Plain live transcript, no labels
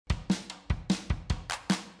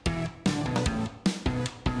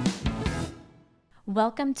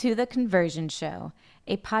Welcome to The Conversion Show,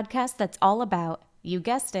 a podcast that's all about, you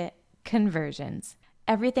guessed it, conversions.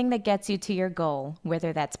 Everything that gets you to your goal,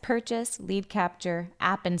 whether that's purchase, lead capture,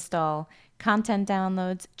 app install, content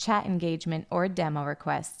downloads, chat engagement, or demo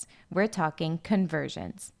requests, we're talking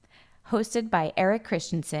conversions. Hosted by Eric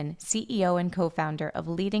Christensen, CEO and co-founder of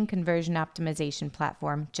leading conversion optimization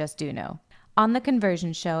platform Justuno. On The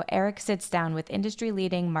Conversion Show, Eric sits down with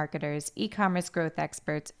industry-leading marketers, e-commerce growth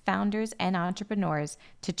experts, founders, and entrepreneurs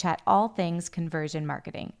to chat all things conversion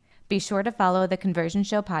marketing. Be sure to follow The Conversion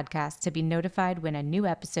Show podcast to be notified when a new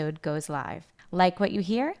episode goes live. Like what you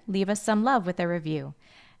hear? Leave us some love with a review.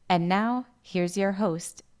 And now, here's your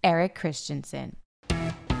host, Eric Christensen.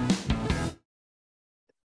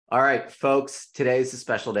 All right, folks, today's a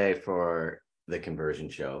special day for The Conversion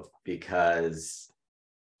Show because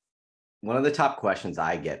one of the top questions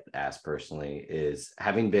I get asked personally is,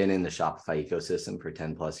 having been in the Shopify ecosystem for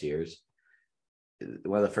 10 plus years,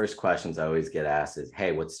 one of the first questions I always get asked is,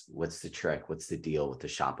 hey, what's the trick? What's the deal with the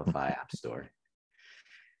Shopify App Store?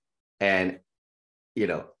 And,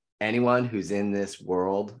 anyone who's in this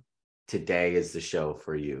world, today is the show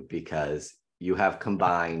for you because you have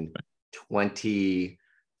combined 20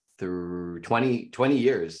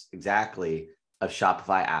 years exactly of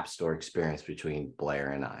Shopify App Store experience between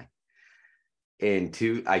Blair and I.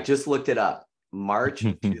 I just looked it up. March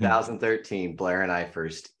 2013, Blair and I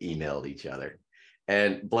first emailed each other.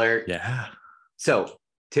 And Blair, so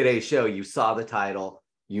today's show, you saw the title,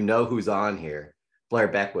 you know who's on here. Blair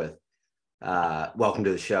Beckwith, welcome to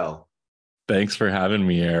the show. Thanks for having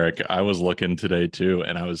me, Eric. I was looking today too,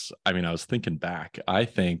 and I was thinking back. I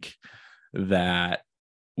think that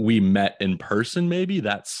we met in person maybe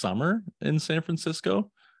that summer in San Francisco.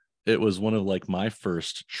 It was one of my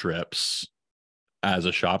first trips as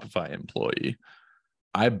a Shopify employee.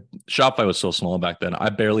 Shopify was so small back then. I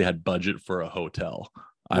barely had budget for a hotel.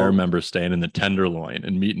 I remember staying in the Tenderloin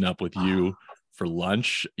and meeting up with you for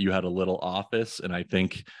lunch. You had a little office, and I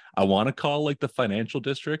think I want to call the financial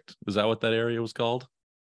district. Is that what that area was called?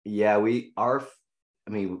 Yeah, we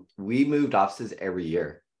moved offices every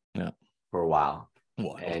year. Yeah, for a while.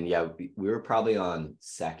 What? And yeah, we were probably on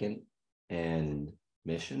Second and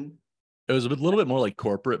Mission. It was a little bit more like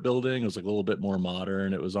corporate building. It was a little bit more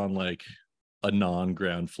modern. It was on a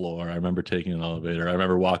non-ground floor. I remember taking an elevator. I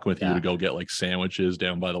remember walking with you to go get sandwiches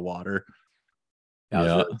down by the water. That was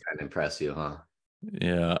really kind of impress you, huh?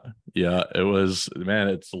 Yeah. It was, man,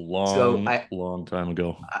 it's a long time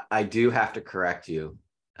ago. I do have to correct you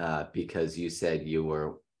because you said it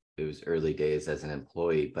was early days as an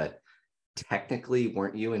employee, but technically,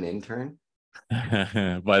 weren't you an intern?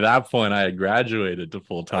 By that point, I had graduated to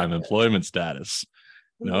full-time employment status.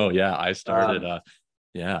 No, yeah, I started.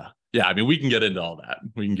 Yeah. I mean, we can get into all that.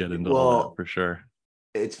 We can get into all that for sure.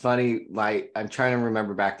 It's funny. I'm trying to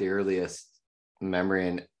remember back the earliest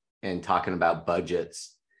memory and talking about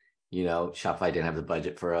budgets. Shopify didn't have the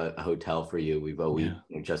budget for a hotel for you. We've always,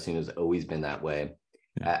 Justine has always been that way.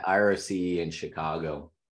 At IRC in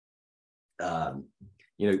Chicago,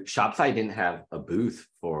 Shopify didn't have a booth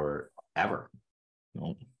forever.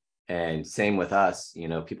 No. And same with us.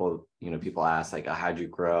 People ask how'd you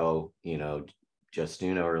grow?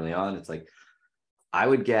 Justuno early on. It's I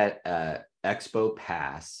would get a Expo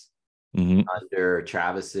pass under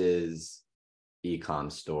Travis's e-com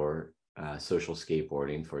store, social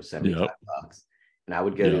skateboarding for $75, and I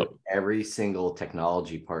would go to every single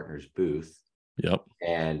technology partner's booth.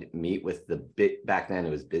 And meet with back then it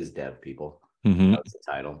was biz dev people. That was the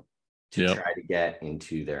title, to try to get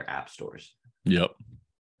into their app stores. That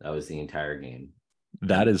was the entire game.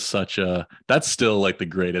 That is that's still the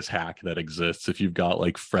greatest hack that exists. If you've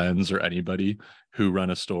got friends or anybody who run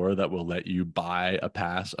a store that will let you buy a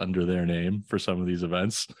pass under their name for some of these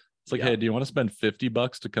events. It's hey, do you want to spend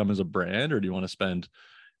 $50 to come as a brand, or do you want to spend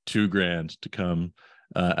 $2,000 to come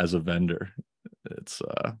as a vendor? It's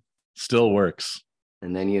still works.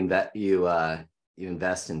 And then you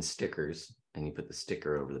invest in stickers, and you put the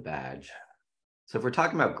sticker over the badge. So if we're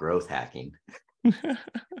talking about growth hacking,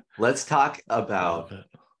 let's talk about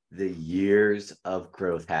the years of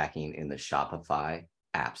growth hacking in the Shopify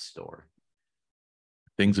App Store.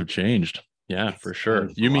 Things have changed. Yeah, for sure.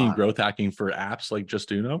 You mean growth hacking for apps like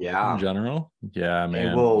Justuno in general? Yeah,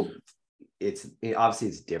 man. Well, obviously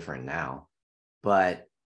it's different now, but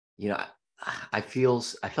I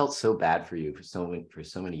felt so bad for you for so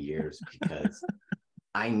many years because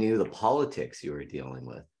I knew the politics you were dealing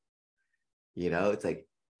with. It's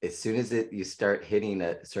as soon as you start hitting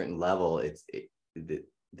a certain level, the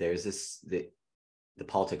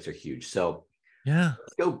politics are huge. So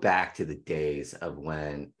let's go back to the days of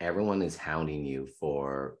when everyone is hounding you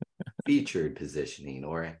for featured positioning,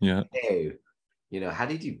 or hey, how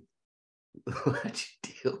did you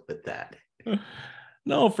deal with that?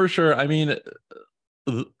 No, for sure. I mean,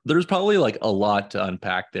 there's probably like a lot to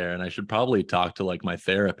unpack there, and I should probably talk to like my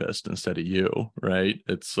therapist instead of you, right?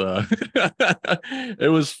 It's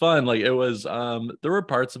it was fun. Like it was there were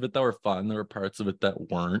parts of it that were fun, there were parts of it that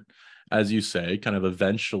weren't. As you say, kind of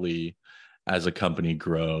eventually as a company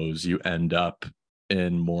grows, you end up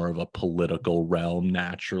in more of a political realm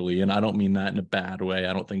naturally, and I don't mean that in a bad way.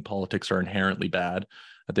 I don't think politics are inherently bad.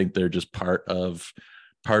 I think they're just part of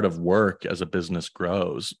work as a business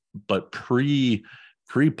grows. But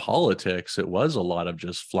pre-politics, it was a lot of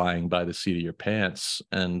just flying by the seat of your pants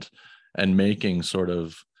and making sort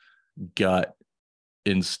of gut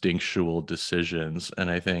instinctual decisions. And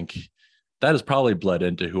I think that has probably bled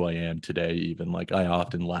into who I am today. Even like I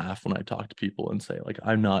often laugh when I talk to people and say like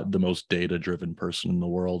I'm not the most data driven person in the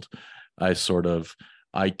world.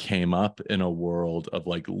 I came up in a world of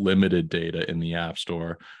like limited data in the App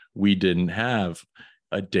Store. We didn't have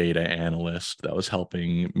a data analyst that was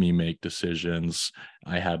helping me make decisions.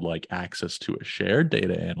 I had like access to a shared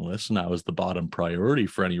data analyst, and I was the bottom priority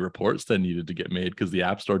for any reports that needed to get made because the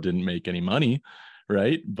App Store didn't make any money,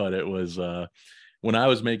 right? But it was when I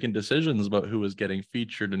was making decisions about who was getting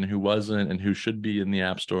featured and who wasn't, and who should be in the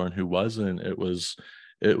App Store and who wasn't, it was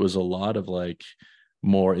a lot of like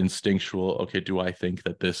more instinctual. Okay, do I think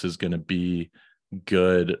that this is going to be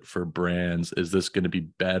good for brands? Is this going to be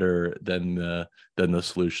better than the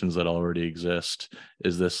solutions that already exist?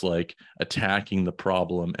 Is this like attacking the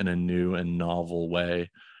problem in a new and novel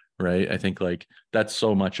way, right? I think like that's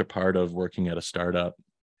so much a part of working at a startup,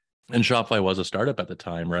 and Shopify was a startup at the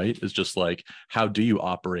time, right? It's just like, how do you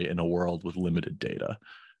operate in a world with limited data,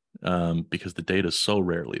 because the data is so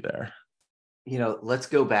rarely there. Let's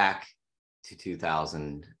go back to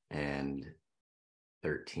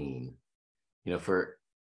 2013. For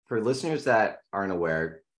listeners that aren't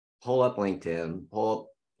aware, pull up LinkedIn, pull up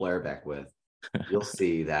Blair Beckwith. You'll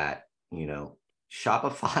see that,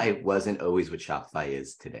 Shopify wasn't always what Shopify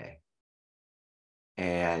is today.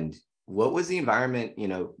 And what was the environment,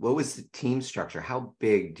 what was the team structure? How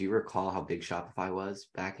big, do you recall how big Shopify was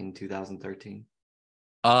back in 2013?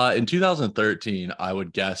 In 2013, I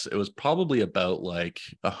would guess it was probably about like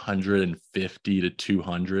 150 to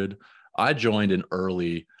 200. I joined in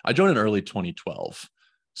early 2012.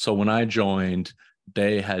 So when I joined,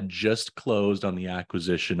 they had just closed on the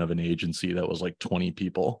acquisition of an agency that was like 20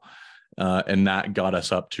 people. And that got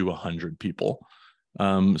us up to 100 people.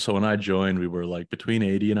 So when I joined, we were like between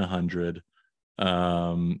 80 and 100.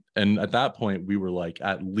 And at that point, we were like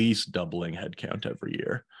at least doubling headcount every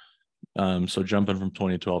year. So jumping from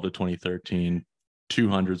 2012 to 2013,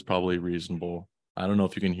 200 is probably reasonable. I don't know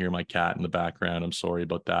if you can hear my cat in the background. I'm sorry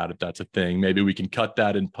about that. If that's a thing, maybe we can cut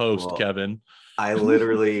that in post, Kevin. I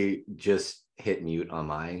literally just hit mute on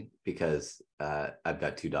mine because I've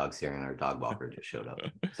got two dogs here and our dog walker just showed up.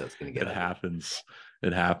 So it's going to get It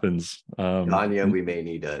happens. Anya, we may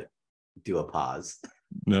need to do a pause.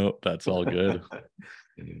 No, that's all good.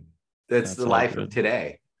 That's the life of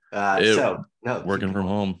today. Working from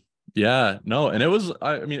home. Yeah, no. And it was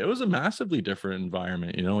a massively different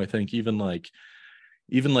environment. I think even like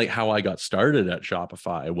how I got started at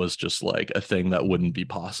Shopify was just like a thing that wouldn't be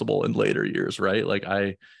possible in later years, right? Like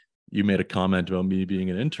you made a comment about me being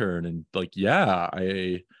an intern, and like, yeah,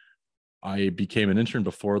 I became an intern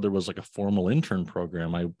before there was like a formal intern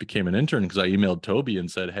program. I became an intern because I emailed Toby and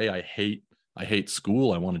said, hey, I hate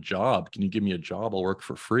school. I want a job. Can you give me a job? I'll work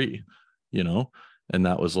for free, And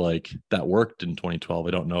that was like, that worked in 2012.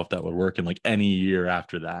 I don't know if that would work in like any year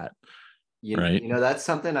after that. Right. That's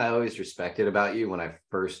something I always respected about you when I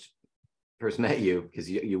first met you, because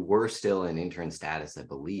you were still in intern status, I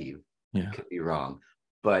believe. Yeah. I could be wrong.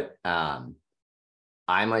 But I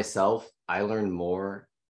learned more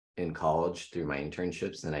in college through my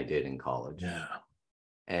internships than I did in college. Yeah.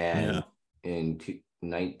 And in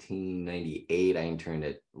 1998, I interned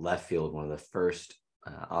at Left Field, one of the first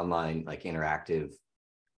online like interactive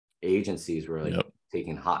agencies where like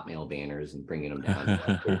taking Hotmail banners and bringing them down to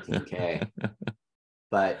like 13K.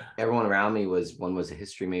 But everyone around me one was a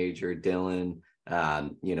history major, Dylan,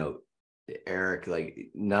 Eric, like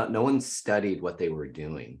no one studied what they were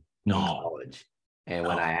doing in college. And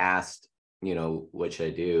when I asked, what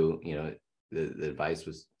should I do? The advice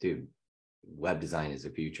was, dude, web design is the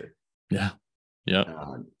future. Yeah.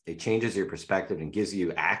 It changes your perspective and gives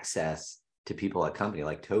you access to people at company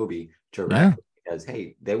like Toby directly, because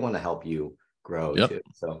hey, they want to help you grow too.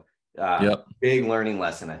 So big learning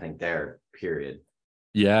lesson, I think, there, period.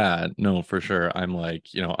 Yeah, no, for sure. I'm like,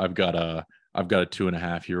 I've got a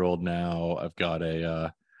 2.5-year-old now. I've got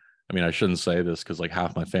I mean, I shouldn't say this because like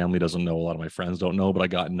half my family doesn't know, a lot of my friends don't know, but I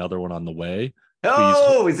got another one on the way.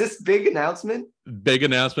 Oh, is this big announcement? Big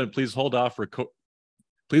announcement. Please hold off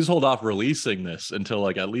releasing this until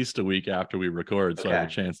like at least a week after we record, so I have a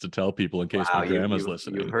chance to tell people in case my grandma's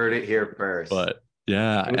listening. You heard it here first. But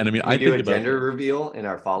yeah, and I mean, I do a gender reveal in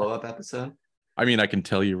our follow-up episode. I mean, I can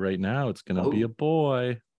tell you right now, it's going to be a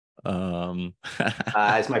boy.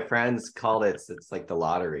 As my friends called it, it's like the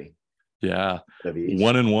lottery. Yeah,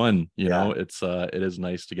 1 and 1. You know, it is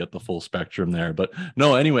nice to get the full spectrum there. But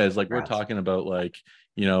no, anyways, like we're talking about like,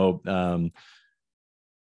 you know,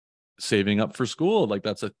 saving up for school. Like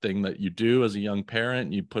that's a thing that you do as a young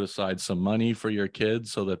parent. You put aside some money for your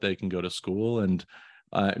kids so that they can go to school. And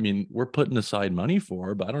I mean, we're putting aside money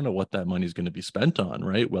for, but I don't know what that money is going to be spent on,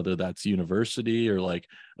 right? Whether that's university or like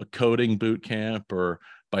a coding boot camp, or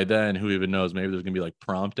by then, who even knows, maybe there's going to be like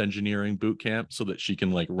prompt engineering boot camp so that she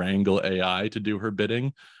can like wrangle AI to do her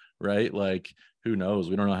bidding, right? Like, who knows?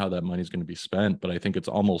 We don't know how that money is going to be spent, but I think it's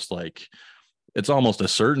almost a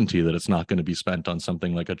certainty that it's not going to be spent on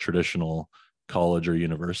something like a traditional college or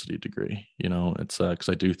university degree. You know, it's because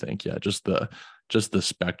I do think, just the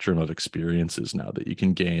spectrum of experiences now that you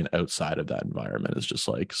can gain outside of that environment is just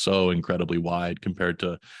like so incredibly wide compared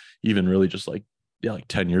to even really just like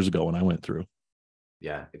 10 years ago when I went through.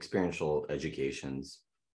 Yeah, experiential education's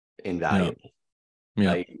invaluable.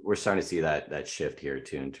 Yeah, we're starting to see that shift here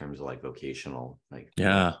too in terms of like vocational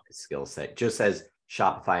skill set. Just as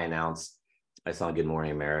Shopify announced, I saw Good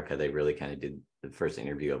Morning America, they really kind of did the first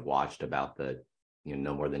interview I've watched about the,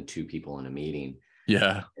 no more than 2 people in a meeting.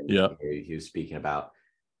 Yeah. He was speaking about,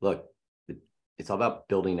 look, it's all about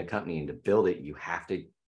building a company, and to build it, you have to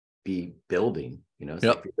be building,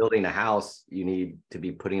 so if you're building a house, you need to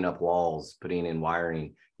be putting up walls, putting in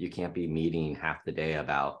wiring. You can't be meeting half the day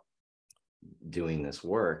about doing this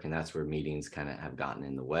work. And that's where meetings kind of have gotten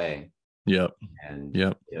in the way. And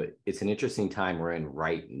it's an interesting time we're in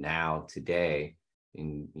right now today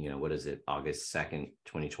in, what is it, August 2nd,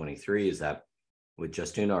 2023, is that with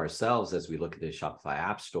Just Uno ourselves, as we look at the Shopify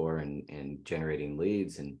App Store and generating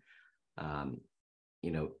leads, and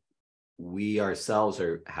we ourselves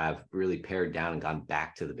have really pared down and gone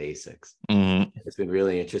back to the basics. It's been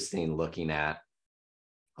really interesting looking at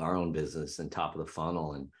our own business and top of the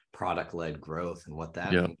funnel and product-led growth and what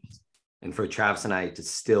that means. And for Travis and I to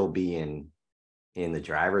still be in the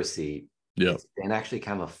driver's seat, it's been actually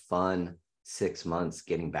kind of a fun 6 months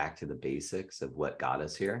getting back to the basics of what got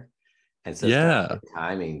us here. And so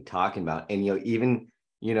timing, talking about, and even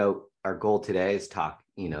our goal today is talk,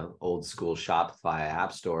 old school Shopify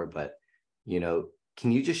App Store, but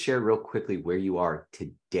can you just share real quickly where you are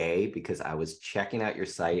today? Because I was checking out your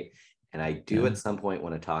site, and I do at some point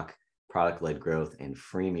want to talk product-led growth and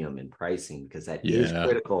freemium and pricing, because that is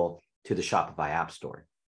critical to the Shopify App Store.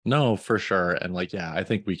 No, for sure. And I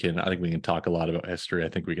think we can talk a lot about history. I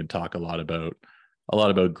think we can talk a lot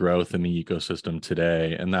about growth in the ecosystem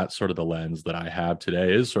today. And that's sort of the lens that I have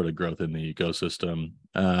today, is sort of growth in the ecosystem.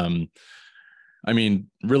 I mean,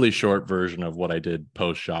 really short version of what I did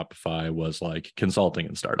post Shopify was like consulting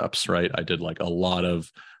and startups, right? I did like a lot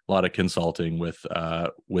of consulting with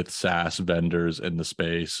SaaS vendors in the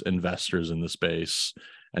space, investors in the space,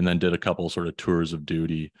 and then did a couple sort of tours of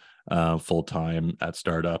duty full-time at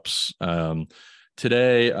startups.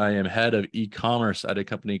 Today, I am head of e-commerce at a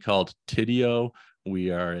company called Tidio. We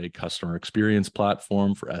are a customer experience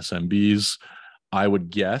platform for SMBs. I would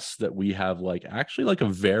guess that we have actually a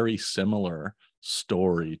very similar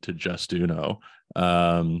story to Just Uno.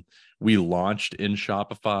 We launched in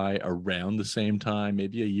Shopify around the same time,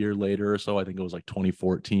 maybe a year later or so. I think it was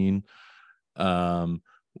 2014.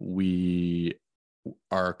 We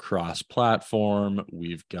are cross-platform.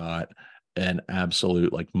 We've got an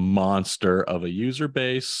absolute monster of a user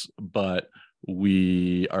base, but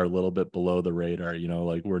we are a little bit below the radar.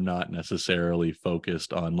 We're not necessarily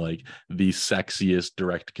focused on the sexiest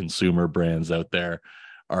direct consumer brands out there.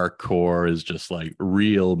 Our core is just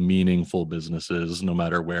real meaningful businesses, no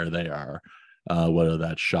matter where they are, whether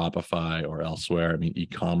that's Shopify or elsewhere. I mean,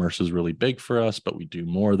 e-commerce is really big for us, but we do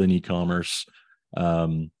more than e-commerce.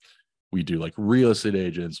 We do real estate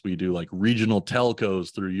agents. We do regional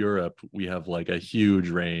telcos through Europe. We have a huge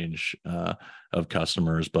range of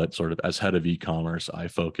customers, but sort of as head of e-commerce, I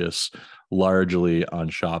focus largely on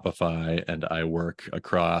Shopify, and I work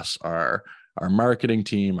across our marketing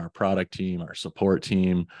team, our product team, our support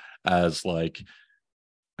team as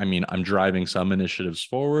I'm driving some initiatives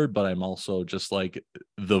forward, but I'm also just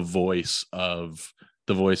the voice of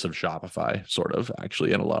Shopify, sort of,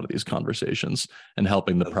 actually, in a lot of these conversations, and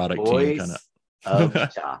helping the product team kind of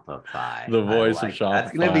Shopify. The voice of Shopify.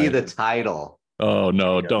 That's going to be the title Oh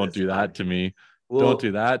no, Tidio don't this do far. that to me. Don't Well,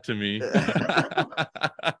 do that to me.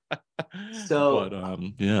 so, But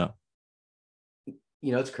yeah.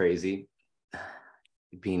 it's crazy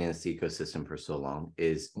being in this ecosystem for so long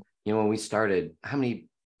is, when we started,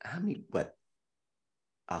 what,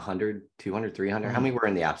 100, 200, 300? How many were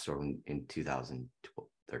in the App Store in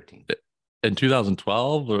 2013? In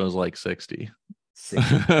 2012, it was like 60. 60.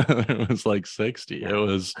 It was like 60. Yeah.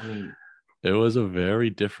 I mean, It was a very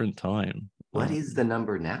different time. what is the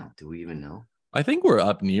number now? Do we even know? I think we're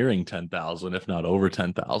up nearing 10,000, if not over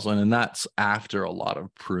 10,000. And that's after a lot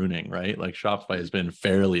of pruning, right? Like Shopify has been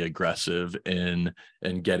fairly aggressive in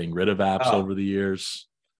getting rid of apps Oh, over the years.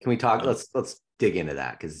 can we talk? Let's dig into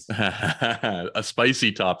that because A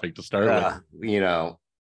spicy topic to start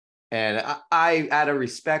and I, out of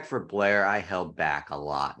respect for Blair, I held back a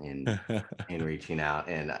lot in with. reaching out,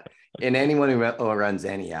 and anyone who runs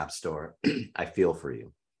any app store, I feel for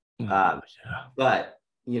you. Yeah. But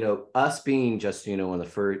us being just one of the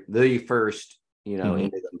first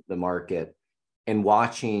into the market, and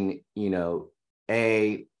watching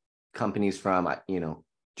companies from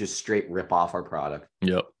just straight rip off our product.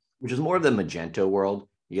 Yep. Which is more of the Magento world.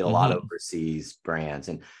 You get a lot of overseas brands.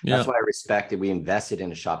 And that's why I respected. We invested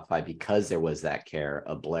in a Shopify because there was that care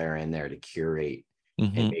of Blair in there to curate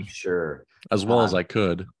and make sure. As well as I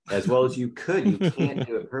could. As well as you could. You can't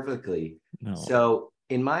do it perfectly. No. So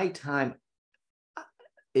in my time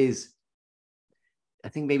I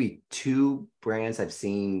think maybe 2 brands I've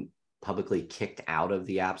seen publicly kicked out of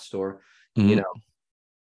the App Store.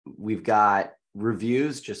 We've got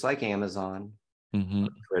reviews just like Amazon.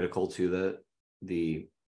 Critical to the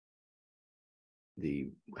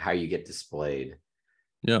how you get displayed.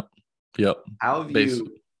 Yep. How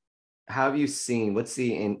have you seen, what's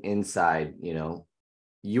the inside,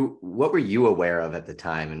 what were you aware of at the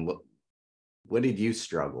time, and what did you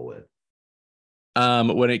struggle with?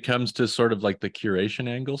 When it comes to sort of like the curation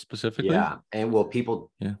angle specifically? Yeah. And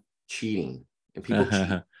people cheating, and people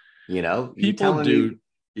cheat,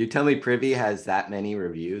 you tell me Privy has that many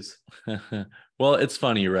reviews. Well, it's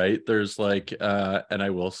funny, right? There's like, and I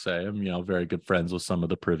will say I'm, very good friends with some of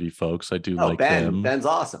the Privy folks. I do like them. Ben's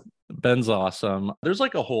awesome. Ben's awesome. There's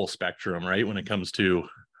like a whole spectrum, right? When it comes to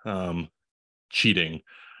cheating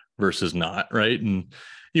versus not, right? And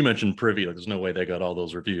you mentioned Privy, like there's no way they got all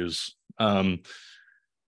those reviews.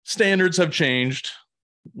 Standards have changed.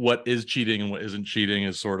 What is cheating and what isn't cheating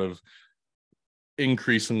is sort of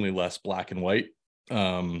increasingly less black and white.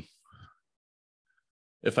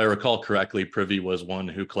 If I recall correctly, Privy was one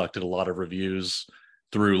who collected a lot of reviews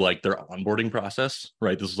through like their onboarding process,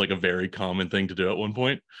 right? This is like a very common thing to do at one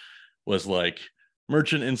point, was like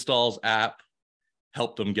merchant installs app,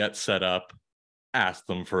 help them get set up, ask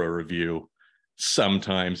them for a review,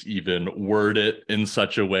 sometimes even word it in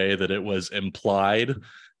such a way that it was implied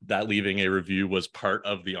that leaving a review was part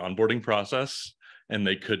of the onboarding process and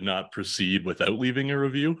they could not proceed without leaving a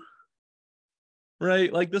review.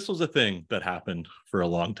 Right? Like this was a thing that happened for a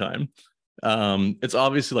long time. It's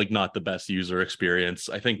obviously like not the best user experience.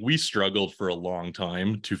 I think we struggled for a long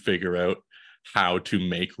time to figure out how to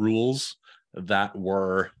make rules that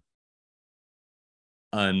were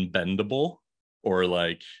unbendable, or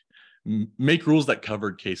like make rules that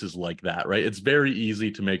covered cases like that, right? It's very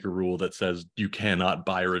easy to make a rule that says you cannot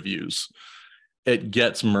buy reviews. It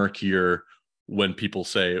gets murkier when people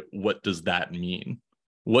say, what does that mean?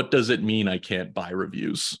 What does it mean I can't buy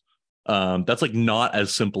reviews? That's like not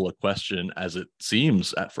as simple a question as it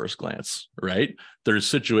seems at first glance, right? There's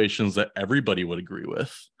situations that everybody would agree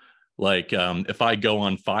with. Like if I go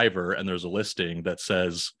on Fiverr and there's a listing that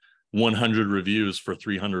says 100 reviews for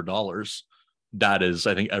 $300, that is,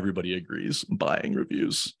 I think everybody agrees, buying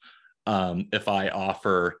reviews. If I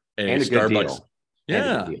offer a Starbucks,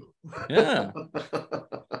 yeah.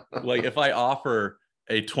 Like if I offer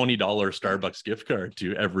a $20 Starbucks gift card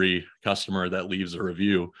to every customer that leaves a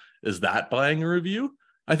review, is that buying a review?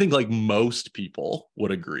 I think like most people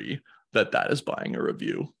would agree that that is buying a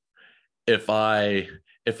review. If I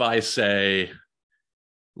say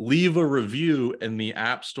leave a review and the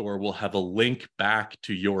App Store will have a link back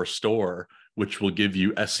to your store, which will give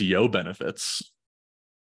you SEO benefits,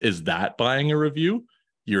 is that buying a review?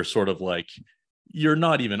 You're sort of like, you're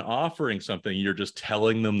not even offering something, you're just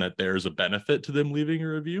telling them that there's a benefit to them leaving a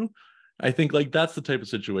review. I think like that's the type of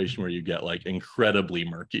situation where you get like incredibly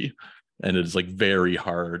murky, and it's like very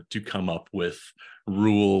hard to come up with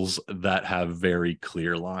rules that have very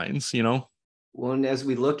clear lines, Well, and as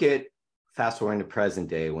we look at fast forward to present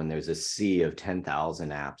day, when there's a sea of 10,000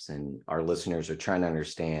 apps and our listeners are trying to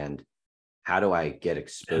understand, how do I get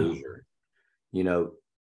exposure?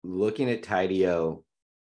 Looking at Tidio,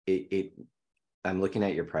 I'm looking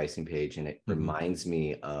at your pricing page, and it reminds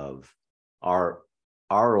me of our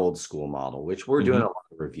old school model, which we're doing a lot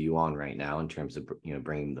of review on right now in terms of,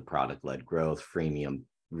 bringing the product led growth, freemium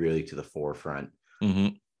really to the forefront.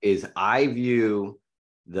 Is I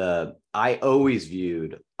always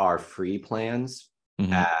viewed our free plans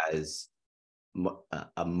as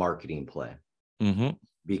a marketing play,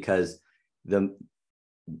 because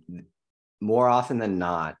more often than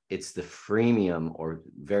not, it's the freemium or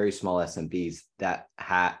very small SMBs that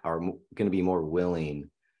are going to be more willing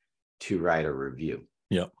to write a review.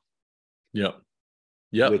 Yep.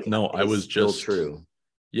 No, I was still just true.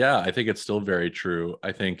 Yeah, I think it's still very true.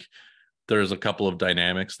 I think there's a couple of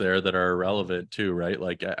dynamics there that are relevant too, right?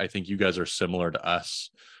 Like, I think you guys are similar to us.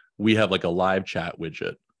 We have like a live chat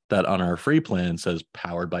widget that on our free plan says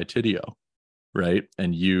powered by Tidio, right?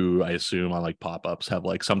 And you, I assume on like pop-ups have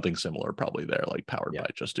like something similar probably there, like powered by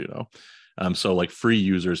Justuno. So like free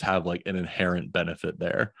users have like an inherent benefit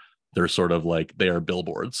there. They're sort of like, they are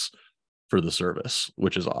billboards for the service,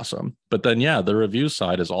 which is awesome. But then, the review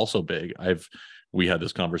side is also big. We had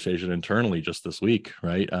this conversation internally just this week,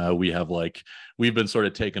 right? We've been sort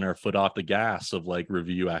of taking our foot off the gas of like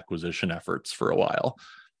review acquisition efforts for a while.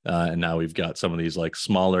 And now we've got some of these like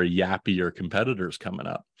smaller, yappier competitors coming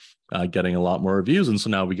up, getting a lot more reviews. And so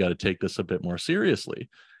now we got to take this a bit more seriously.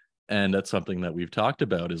 And that's something that we've talked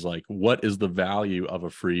about, is like, what is the value of a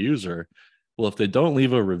free user? Well, if they don't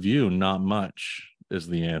leave a review, not much is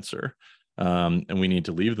the answer. And we need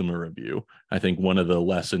to leave them a review. I think one of the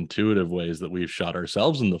less intuitive ways that we've shot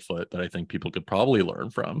ourselves in the foot that I think people could probably learn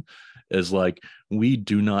from is like, we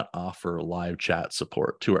do not offer live chat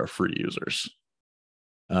support to our free users,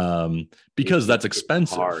 because that's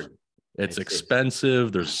expensive. It's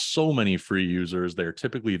expensive. There's so many free users. They're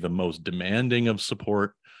typically the most demanding of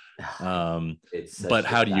support. But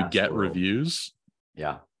how do you get reviews?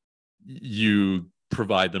 You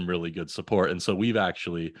provide them really good support. And so we've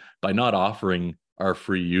actually, by not offering our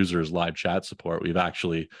free users live chat support, we've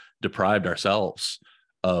actually deprived ourselves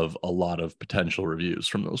of a lot of potential reviews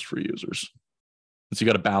from those free users. And so you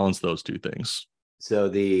got to balance those two things. So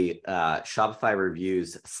the Shopify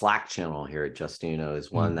reviews Slack channel here at Justuno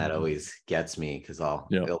is one that always gets me, because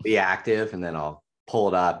it'll be active and then I'll pull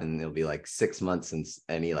it up and it'll be like 6 months since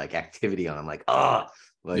any like activity on. I'm like, the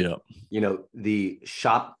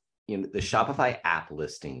Shopify app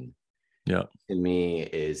listing, to me,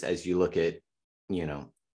 is, as you look at,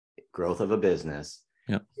 growth of a business,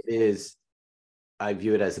 it is, I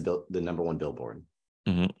view it as the number one billboard,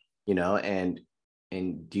 and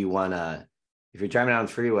do you want to, if you're driving down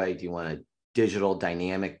the freeway, do you want a digital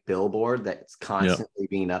dynamic billboard that's constantly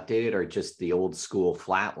being updated, or just the old school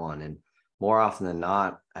flat one? And more often than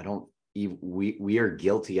not, we are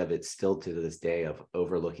guilty of it still to this day, of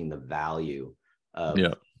overlooking the value of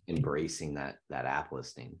embracing that app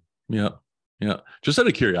listing. Just out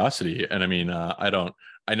of curiosity, and I mean, I know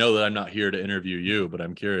that I'm not here to interview you, but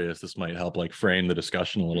I'm curious, this might help like frame the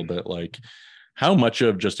discussion a little bit. Like, how much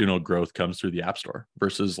of Justuno growth comes through the app store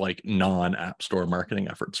versus like non-app store marketing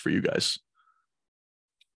efforts for you guys?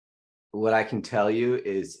 What I can tell you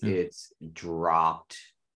is it's dropped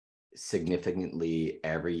significantly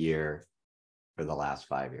every year for the last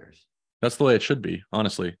 5 years. That's the way it should be,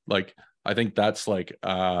 honestly. Like, I think that's like,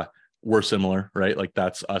 we're similar, right? Like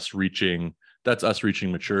that's us reaching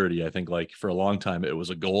maturity. I think like for a long time, it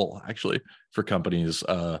was a goal actually for companies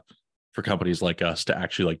like us to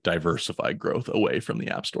actually like diversify growth away from the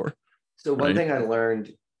app store. So one thing I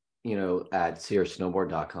learned, at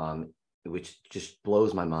SearSnowboard.com, which just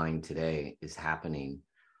blows my mind today, is happening,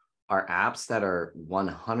 are apps that are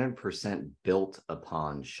 100% built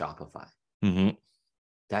upon Shopify.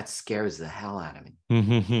 That scares the hell out of me.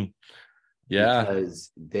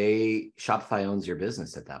 Because Shopify owns your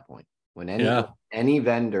business at that point. When any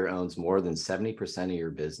vendor owns more than 70% of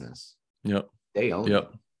your business, they own it.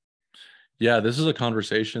 This is a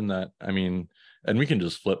conversation that, I mean, and we can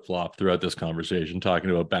just flip-flop throughout this conversation talking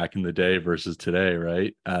about back in the day versus today,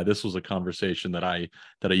 right? This was a conversation that I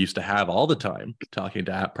used to have all the time talking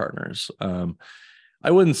to app partners. I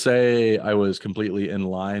wouldn't say I was completely in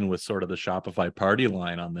line with sort of the Shopify party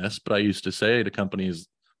line on this, but I used to say to companies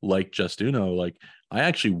like Justuno, like, I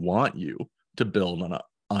actually want you to build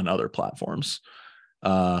on other platforms.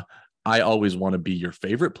 I always want to be your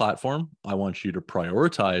favorite platform. I want you to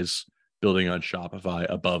prioritize building on Shopify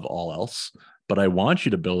above all else, but I want you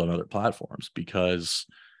to build on other platforms, because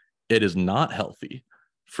it is not healthy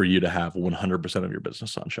for you to have 100% of your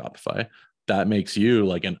business on Shopify. That makes you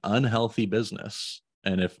like an unhealthy business.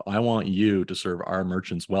 And if I want you to serve our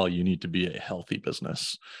merchants well, you need to be a healthy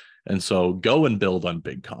business. And so go and build on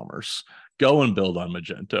BigCommerce, go and build on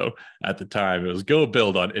Magento. At the time, it was go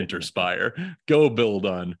build on Interspire, go build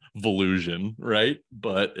on Volusion, right?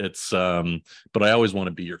 But but I always want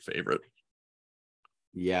to be your favorite.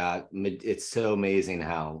 Yeah, it's so amazing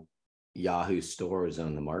how Yahoo Store was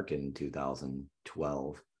on the market in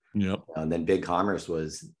 2012. Yep. And then Ecommerce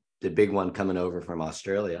was the big one coming over from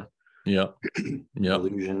Australia. Yep. Yep.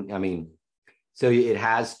 Illusion. I mean, so it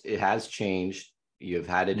has changed. You've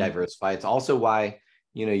had to diversify. It's also why,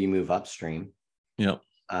 you move upstream. Yep.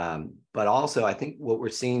 But also I think what we're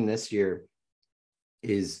seeing this year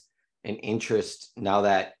is an interest now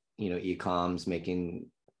that, e-com's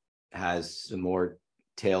has some more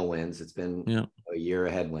tailwinds. It's been a year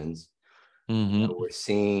of headwinds. Mm-hmm. We're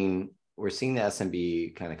seeing the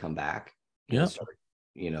SMB kind of come back. Yeah.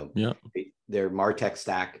 Their MarTech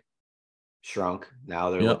stack shrunk. Now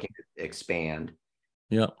they're looking to expand.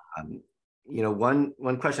 Yeah.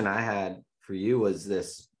 One question I had for you was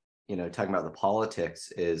this, talking about the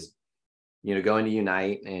politics is, going to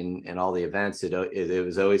Unite and all the events, it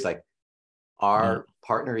was always like our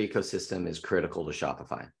partner ecosystem is critical to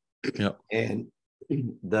Shopify. Yeah. And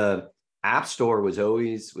the App Store was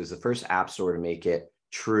the first app store to make it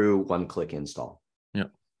true one-click install. Yeah.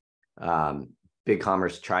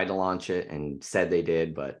 Ecommerce tried to launch it and said they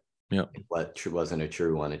did, but it wasn't a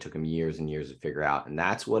true one. It took them years and years to figure out. And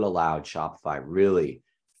that's what allowed Shopify really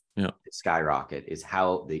to skyrocket, is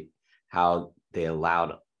how they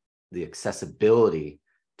allowed the accessibility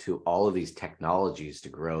to all of these technologies to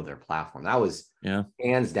grow their platform. That was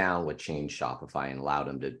hands down what changed Shopify and allowed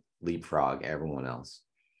them to leapfrog everyone else.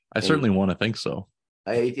 I certainly want to think so.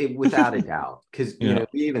 Without a doubt, because we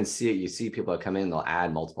even see it. You see people that come in, they'll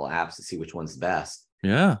add multiple apps to see which one's the best.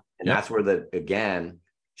 Yeah, and that's where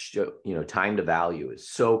time to value is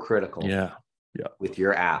so critical. Yeah, with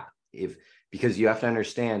your app, because you have to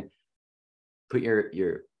understand, put your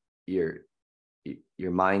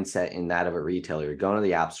mindset in that of a retailer. You're going to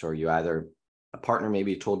the app store. You either a partner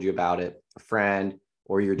maybe told you about it, a friend,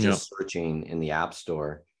 or you're just searching in the app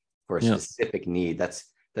store for a specific need.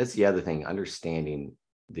 That's the other thing, understanding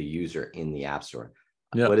the user in the app store.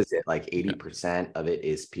 What is it, like 80% of it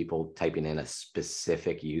is people typing in a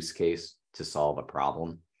specific use case to solve a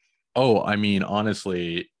problem? Oh, I mean,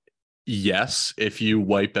 honestly, yes. If you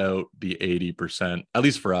wipe out the 80%, at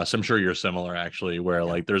least for us, I'm sure you're similar actually, where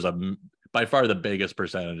like there's by far the biggest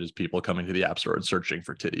percentage is people coming to the app store and searching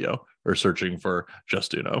for Tidio or searching for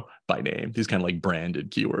Just Uno by name, these kind of like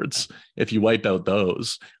branded keywords. If you wipe out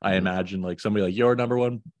those, I imagine like somebody like your number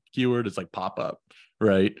one keyword is like pop up,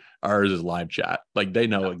 right? Ours is live chat. Like they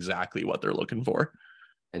know exactly what they're looking for.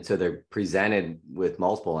 And so they're presented with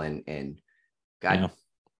multiple and God,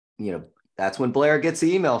 that's when Blair gets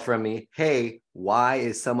the email from me. Hey, why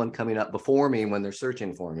is someone coming up before me when they're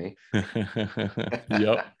searching for me?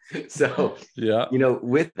 So,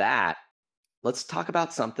 with that, let's talk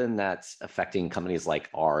about something that's affecting companies like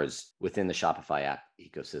ours within the Shopify app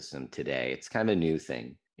ecosystem today. It's kind of a new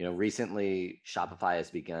thing. Recently, Shopify has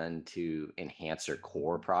begun to enhance their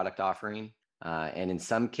core product offering. And in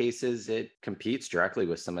some cases, it competes directly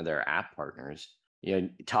with some of their app partners.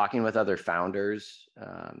 Talking with other founders,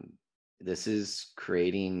 this is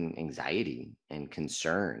creating anxiety and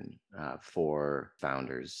concern for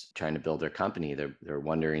founders trying to build their company. They're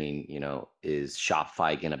wondering, is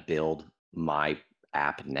Shopify going to build my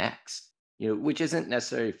app next? Which isn't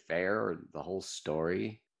necessarily fair or the whole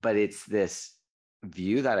story, but it's this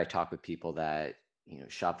view that I talk with people that,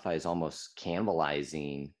 Shopify is almost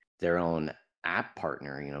cannibalizing their own app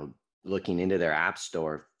partner, looking into their app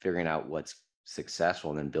store, figuring out what's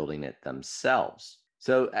successful and then building it themselves.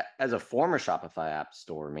 So as a former Shopify App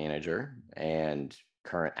Store manager and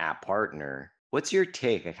current app partner, what's your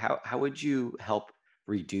take? Like how would you help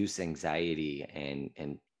reduce anxiety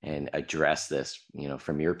and address this,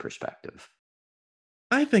 from your perspective?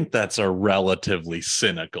 I think that's a relatively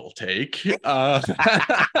cynical take.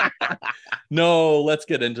 No, let's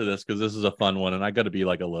get into this because this is a fun one. And I got to be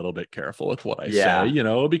like a little bit careful with what I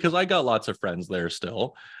say, because I got lots of friends there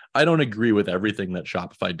still. I don't agree with everything that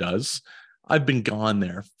Shopify does. I've been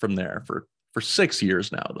gone from there for 6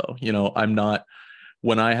 years now, though. I'm not,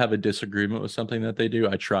 when I have a disagreement with something that they do,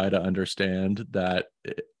 I try to understand that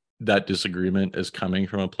that disagreement is coming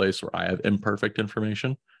from a place where I have imperfect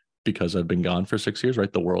information because I've been gone for 6 years,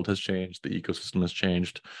 right? The world has changed. The ecosystem has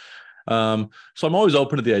changed. So I'm always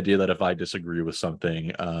open to the idea that if I disagree with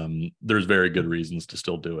something, there's very good reasons to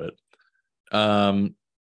still do it.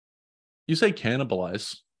 You say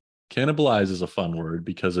cannibalize. Cannibalize is a fun word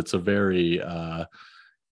because it's a very, I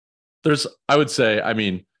would say,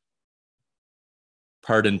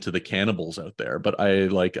 pardon to the cannibals out there, but I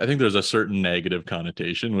think there's a certain negative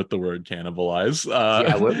connotation with the word cannibalize.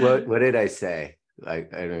 Yeah, what did I say? I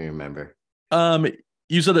don't even remember.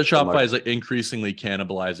 You said that Shopify is like increasingly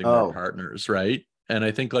cannibalizing their partners, right? And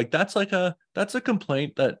I think like that's a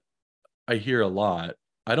complaint that I hear a lot.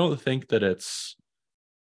 I don't think that it's,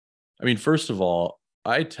 I mean, first of all,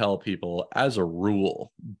 I tell people as a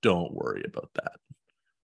rule, don't worry about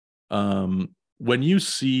that. When you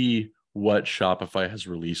see what Shopify has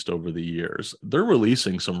released over the years, they're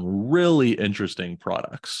releasing some really interesting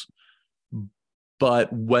products.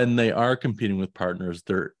 But when they are competing with partners,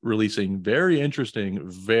 they're releasing very interesting,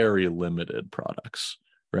 very limited products,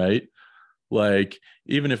 right? Like,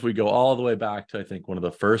 even if we go all the way back to, I think, one of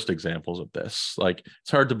the first examples of this, like,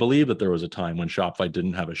 it's hard to believe that there was a time when Shopify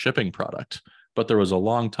didn't have a shipping product, but there was a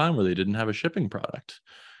long time where they didn't have a shipping product.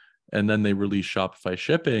 And then they released Shopify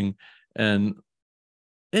shipping, and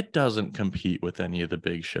it doesn't compete with any of the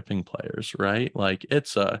big shipping players, right? Like,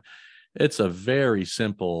 it's a very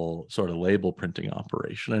simple sort of label printing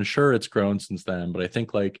operation. And sure, it's grown since then, but I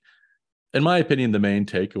think, like, in my opinion, the main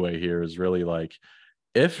takeaway here is really like,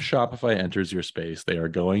 if Shopify enters your space, they are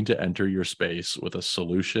going to enter your space with a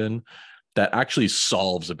solution that actually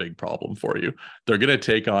solves a big problem for you. They're going to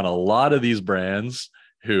take on a lot of these brands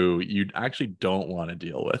who you actually don't want to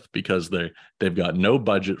deal with because they've got no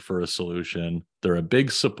budget for a solution. They're a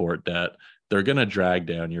big support debt. They're going to drag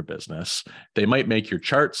down your business. They might make your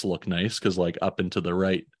charts look nice because, like, up and to the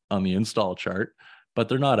right on the install chart, but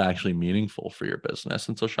they're not actually meaningful for your business.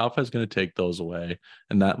 And so Shopify is going to take those away,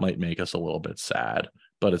 and that might make us a little bit sad,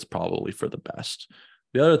 but it's probably for the best.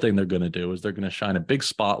 The other thing they're going to do is they're going to shine a big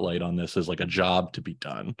spotlight on this as like a job to be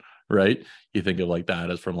done, right? You think of like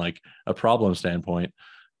that as from like a problem standpoint.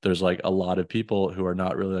 There's like a lot of people who are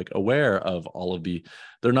not really like aware of all of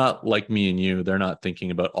they're not like me and you. They're not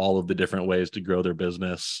thinking about all of the different ways to grow their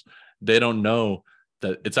business. They don't know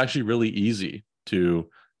that it's actually really easy to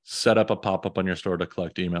set up a pop-up on your store to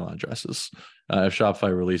collect email addresses. If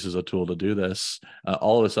Shopify releases a tool to do this,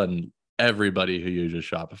 all of a sudden, everybody who uses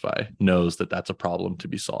Shopify knows that that's a problem to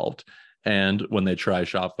be solved. And when they try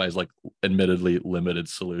Shopify's like admittedly limited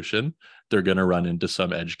solution, they're going to run into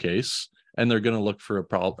some edge case, and they're going to look for a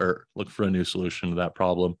problem or look for a new solution to that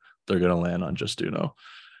problem. They're going to land on Justuno,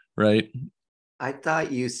 right? I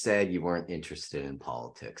thought you said you weren't interested in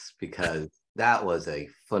politics, because that was a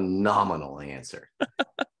phenomenal answer.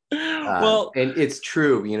 Well, and it's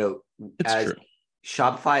true, it's true.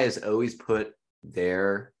 Shopify has always put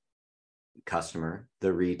their customer,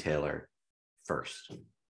 the retailer, first.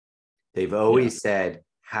 They've always said,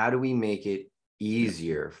 how do we make it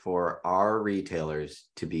easier for our retailers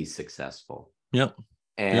to be successful? Yep.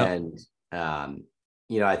 And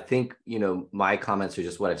I think my comments are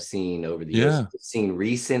just what I've seen over the years. I've seen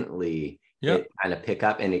recently it kind of pick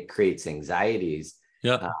up, and it creates anxieties.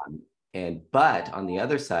 But on the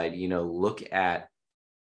other side, look at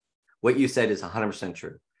what you said is 100%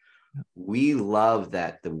 true. We love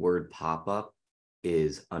that the word pop-up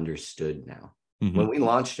is understood now. Mm-hmm. When we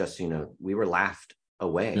launched Justuno, we were laughed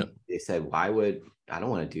away. They said, I don't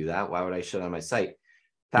want to do that. Why would I show it on my site?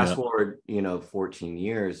 Fast forward, 14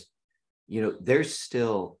 years, there's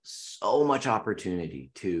still so much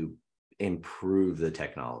opportunity to improve the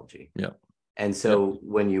technology. And so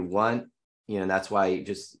when you want, that's why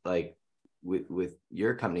just like with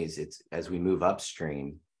your companies, it's as we move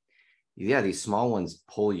upstream, these small ones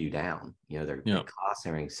pull you down, they're cost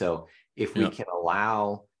sharing. So if we can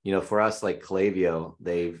allow, for us, like Klaviyo,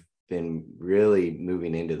 they've been really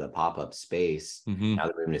moving into the pop-up space. Mm-hmm. Now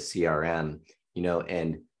they're moving to CRM,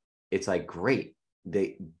 and it's like, great.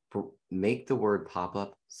 They make the word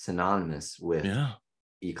pop-up synonymous with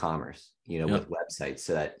e-commerce, with websites,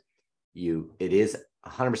 so that it is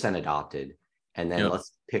 100% adopted. And then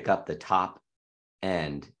let's pick up the top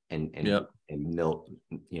end and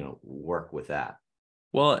work with that.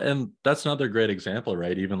 Well, and that's another great example,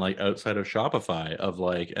 right? Even like outside of Shopify of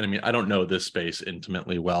like, and I mean, I don't know this space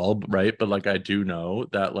intimately well, right? But like, I do know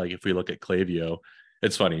that like, if we look at Klaviyo,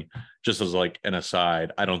 it's funny, just as like an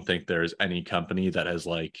aside, I don't think there's any company that has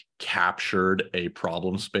like captured a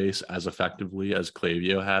problem space as effectively as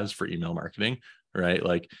Klaviyo has for email marketing, right?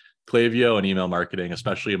 Like Klaviyo and email marketing,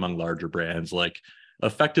 especially among larger brands, like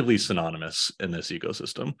effectively synonymous in this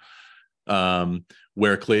ecosystem,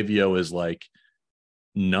 where Klaviyo is like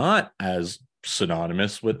not as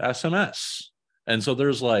synonymous with SMS. And so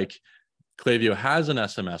there's like, Klaviyo has an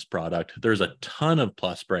SMS product. There's a ton of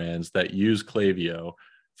Plus brands that use Klaviyo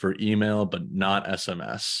for email, but not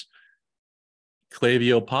SMS.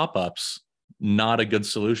 Klaviyo pop-ups, not a good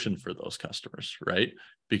solution for those customers, right?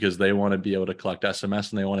 because they want to be able to collect SMS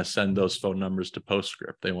and they want to send those phone numbers to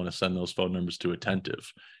Postscript. They want to send those phone numbers to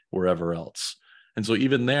Attentive, wherever else. And so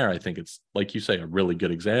even there, I think it's, like you say, a really good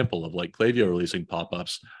example of like Klaviyo releasing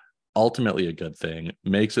pop-ups, ultimately a good thing,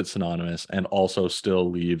 makes it synonymous, and also still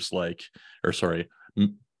leaves like, or sorry,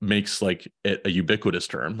 makes like it a ubiquitous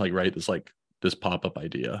term, like, right, this like this pop-up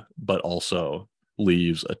idea, but also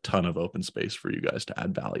leaves a ton of open space for you guys to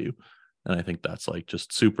add value. And I think that's like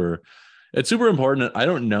just super, it's super important. I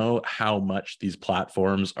don't know how much these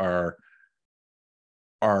platforms are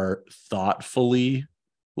thoughtfully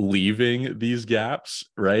leaving these gaps,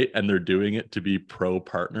 right? And they're doing it to be pro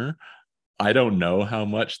partner. I don't know how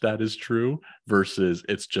much that is true versus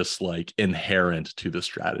it's just like inherent to the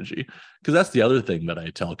strategy. Because that's the other thing that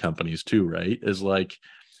I tell companies too, right? Is like,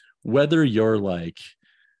 whether you're like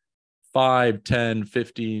 5, 10,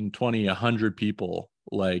 15, 20, 100 people,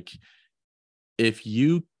 like if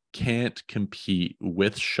you can't compete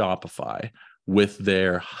with Shopify with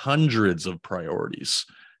their hundreds of priorities,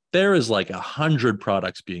 there is like 100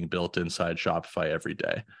 products being built inside Shopify every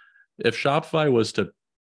day. If Shopify was to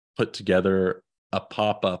put together a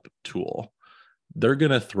pop-up tool, they're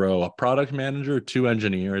going to throw a product manager, 2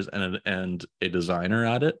 engineers, and a designer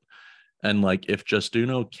at it. And like, if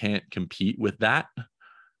Justuno can't compete with that,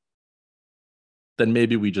 then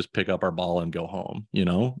maybe we just pick up our ball and go home. You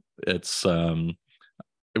know, it's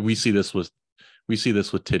we see this with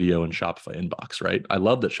Tidio and Shopify Inbox, right? I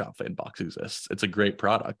love that Shopify Inbox exists. It's a great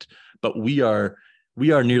product, but we are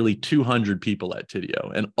nearly 200 people at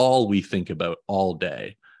Tidio, and all we think about all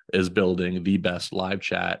day is building the best live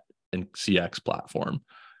chat and CX platform.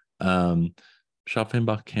 Shopify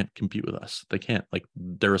Inbox can't compete with us. They can't. Like,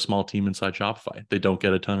 they're a small team inside Shopify. They don't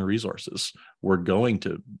get a ton of resources. We're going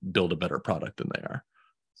to build a better product than they are.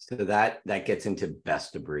 So that gets into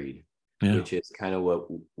best of breed, which is kind of what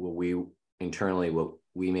we internally, what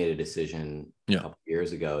we made a decision a couple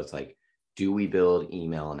years ago. It's like, do we build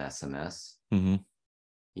email and SMS,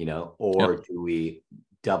 you know, or do we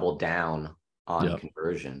double down on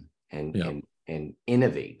conversion and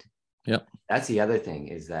innovate? That's the other thing,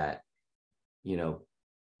 is that, you know,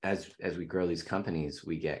 as we grow these companies,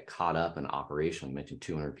 we get caught up in operational. You mentioned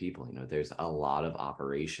 200 people. You know, there's a lot of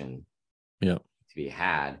operation to be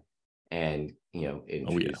had, and you know,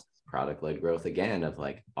 introduce product-led growth again of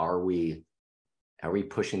like, are we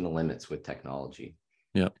pushing the limits with technology?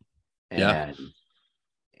 And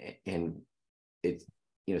it's,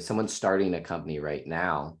 you know, someone's starting a company right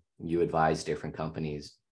now. You advise different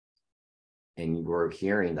companies, and we're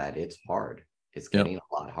hearing that it's hard. It's getting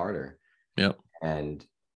a lot harder. And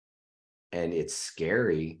it's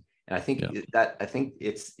scary. And I think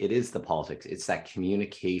it is the politics. It's that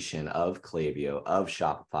communication of Klaviyo, of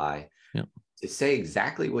Shopify, to say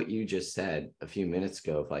exactly what you just said a few minutes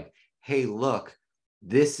ago, of like, hey, look,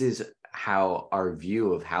 this is how our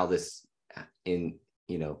view of how this in,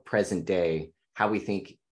 you know, present day, how we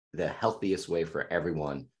think the healthiest way for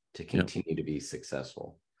everyone to continue to be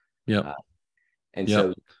successful.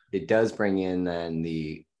 So it does bring in then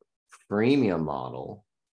the freemium model.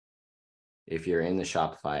 If you're in the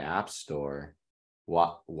Shopify app store,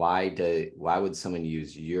 why would someone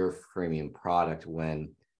use your freemium product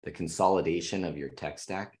when the consolidation of your tech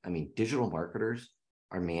stack? I mean, digital marketers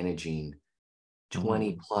are managing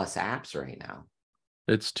 20 plus apps right now.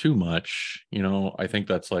 It's too much. You know, I think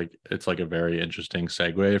that's like, it's like a very interesting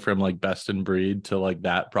segue from like best in breed to like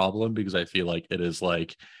that problem, because I feel like it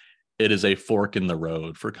is a fork in the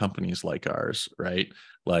road for companies like ours, right?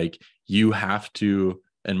 Like, you have to,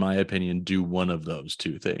 in my opinion, do one of those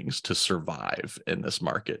two things to survive in this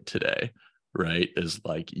market today, right? Is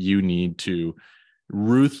like, you need to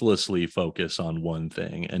ruthlessly focus on one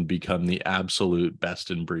thing and become the absolute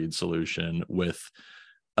best in breed solution with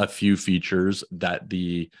a few features that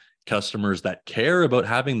the customers that care about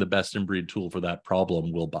having the best in breed tool for that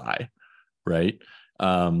problem will buy, right?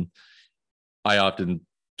 I often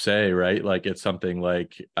say, right, like, it's something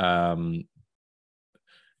like,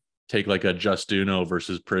 take like a Justuno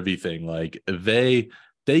versus Privy thing. Like, they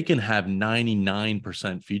can have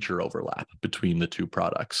 99% feature overlap between the two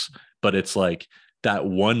products, but it's like that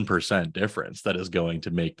 1% difference that is going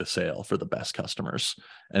to make the sale for the best customers.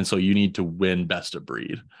 And so you need to win best of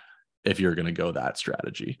breed if you're going to go that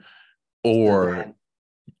strategy, or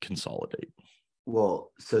consolidate.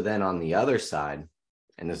 Well, so then on the other side,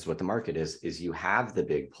 and this is what the market is you have the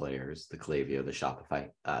big players, the Klaviyo, the Shopify,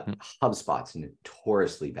 HubSpot's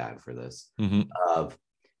notoriously bad for this, of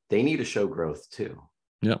they need to show growth too.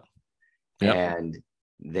 And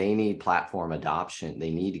they need platform adoption.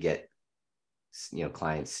 They need to get, you know,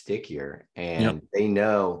 clients stickier, and they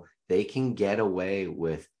know they can get away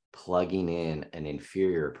with plugging in an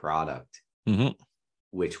inferior product,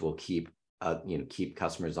 which will keep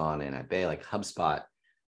customers on and at bay. Like HubSpot,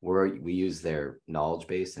 we use their knowledge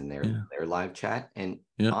base and their live chat, and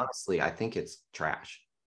honestly, I think it's trash.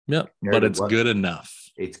 Yeah, but it's good enough.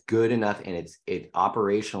 It's good enough, and it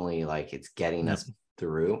operationally, like, it's getting us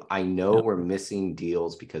through. I know we're missing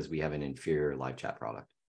deals because we have an inferior live chat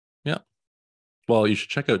product. Yeah. Well, you should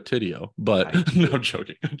check out Tidio, but no, I'm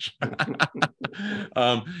joking.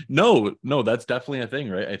 No, that's definitely a thing,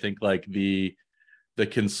 right? I think like the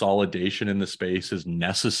consolidation in the space is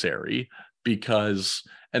necessary because,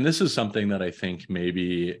 and this is something that I think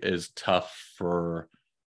maybe is tough for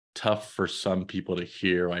some people to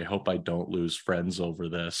hear. I hope I don't lose friends over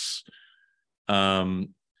this.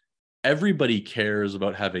 Everybody cares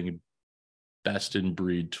about having best in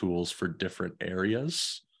breed tools for different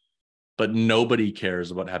areas, but nobody cares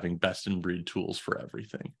about having best in breed tools for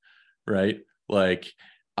everything, right? Like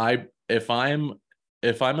if I'm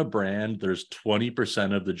a brand, there's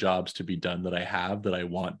 20% of the jobs to be done that I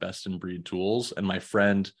want best in breed tools, and my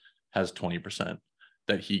friend has 20%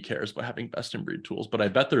 that he cares about having best in breed tools. But I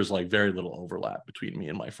bet there's like very little overlap between me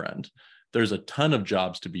and my friend. There's a ton of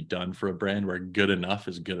jobs to be done for a brand where good enough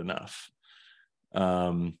is good enough.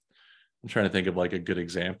 I'm trying to think of like a good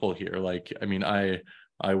example here. Like, I mean, I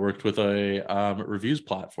worked with a reviews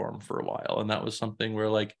platform for a while, and that was something where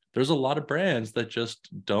like there's a lot of brands that just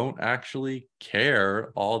don't actually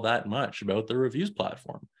care all that much about the reviews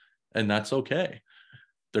platform, and that's okay.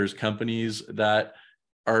 There's companies that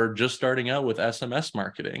are just starting out with SMS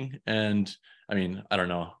marketing, and I mean, I don't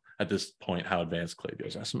know at this point how advanced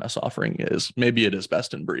Klaviyo's SMS offering is. Maybe it is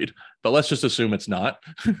best in breed, but let's just assume it's not.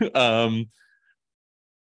 Klaviyo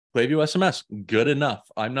SMS, good enough.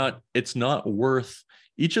 It's not worth.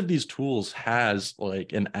 Each of these tools has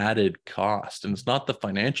like an added cost, and it's not the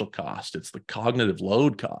financial cost, it's the cognitive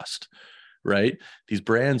load cost, right? These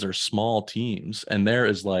brands are small teams, and there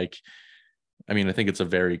is like, I mean, I think it's a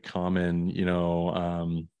very common,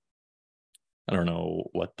 I don't know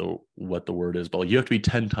what the word is, but like you have to be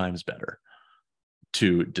 10 times better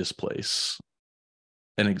to displace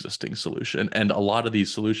an existing solution. And a lot of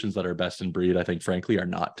these solutions that are best in breed, I think, frankly, are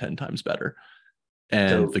not 10 times better.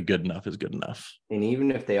 And the good enough is good enough. And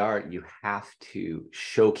even if they are, you have to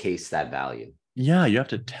showcase that value. Yeah, you have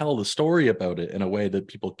to tell the story about it in a way that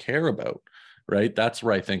people care about, right? That's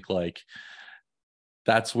where I think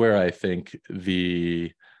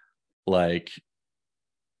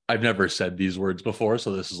I've never said these words before,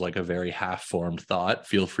 so this is like a very half-formed thought.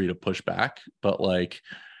 Feel free to push back. But like,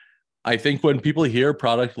 I think when people hear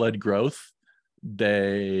product-led growth,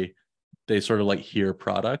 they sort of like hear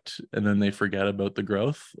product and then they forget about the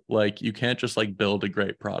growth. Like, you can't just like build a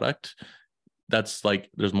great product. That's like,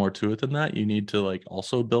 there's more to it than that. You need to like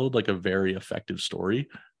also build like a very effective story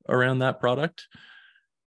around that product,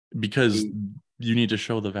 because you need to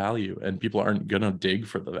show the value, and people aren't going to dig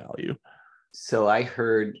for the value. So I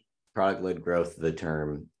heard product-led growth, the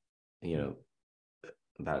term,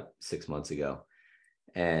 about 6 months ago.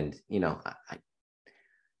 And,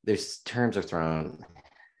 there's terms are thrown.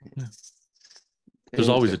 There's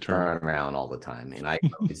always a term thrown around all the time. And I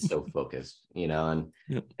was so focused, and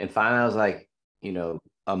finally I was like,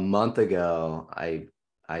 a month ago, I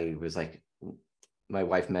was like, my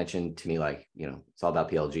wife mentioned to me, like, it's all about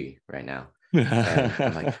PLG right now. And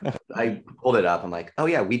I'm like, I pulled it up. I'm like, oh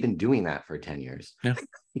yeah, we've been doing that for 10 years.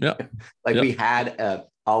 Yeah. We had a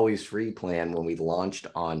always free plan when we launched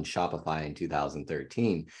on Shopify in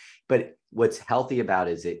 2013. But what's healthy about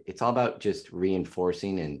it is it's all about just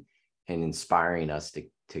reinforcing and inspiring us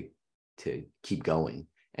to keep going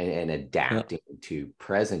and adapting to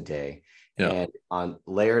present day. And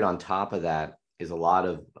layered on top of that is a lot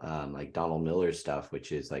of like Donald Miller stuff,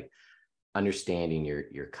 which is like understanding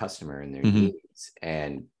your customer and their needs.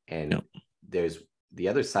 And there's the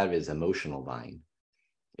other side of it is emotional buying.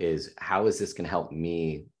 Is how is this going to help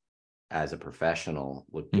me as a professional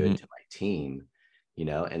look good to my team?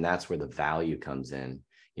 And that's where the value comes in.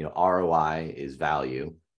 ROI is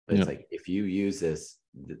value, but it's like, if you use this,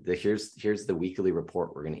 here's the weekly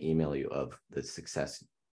report we're going to email you of the success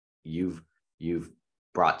you've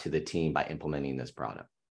brought to the team by implementing this product.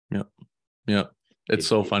 It's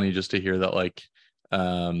so funny just to hear that, like,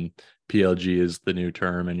 PLG is the new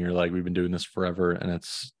term, and you're like, we've been doing this forever, and it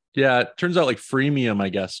turns out like freemium, I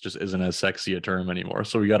guess, just isn't as sexy a term anymore,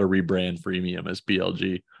 so we got to rebrand freemium as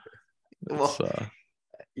PLG.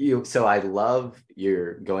 So I love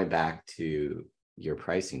your going back to your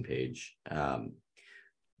pricing page.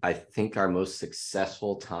 I think our most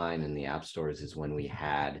successful time in the app stores is when we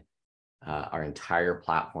had our entire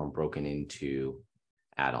platform broken into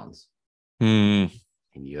add-ons.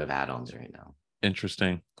 and you have add-ons right now.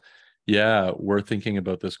 Interesting. Yeah, we're thinking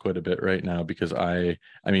about this quite a bit right now because I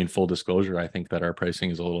mean, full disclosure, I think that our pricing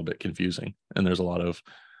is a little bit confusing, and there's a lot of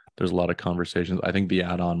conversations. I think the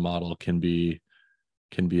add-on model can be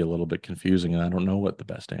a little bit confusing, and I don't know what the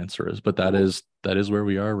best answer is, but that is where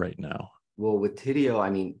we are right now. Well, with Tidio, I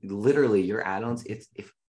mean, literally your add-ons,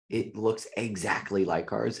 if it looks exactly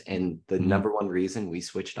like ours, and the number one reason we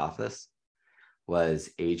switched off this was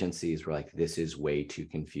agencies were like, this is way too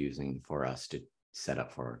confusing for us to set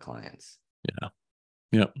up for our clients.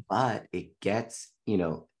 Yeah. But it gets,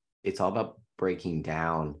 it's all about breaking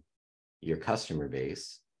down your customer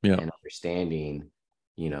base and understanding,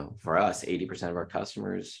 for us, 80% of our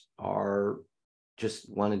customers are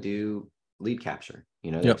just want to do lead capture.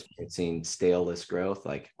 They're experiencing stale list growth.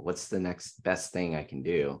 Like, what's the next best thing I can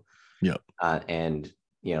do? And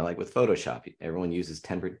like with Photoshop, everyone uses a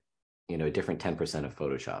different 10% of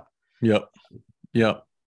Photoshop.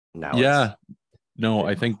 No,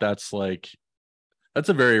 I think that's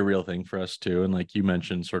a very real thing for us too. And like you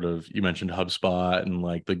mentioned HubSpot and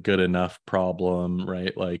like the good enough problem,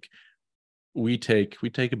 right? Like we take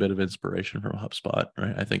a bit of inspiration from HubSpot,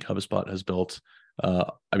 right? I think HubSpot has built,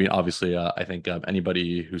 obviously, I think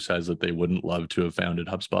anybody who says that they wouldn't love to have founded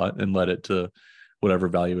HubSpot and led it to whatever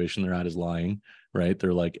valuation they're at is lying, right?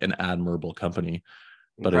 They're like an admirable company.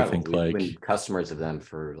 But I think We've been customers of them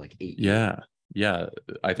for like 8 years. Yeah.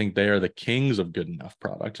 I think they are the kings of good enough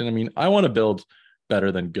product. And I mean, I want to build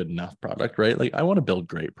better than good enough product, right? Like I want to build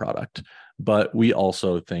great product, but we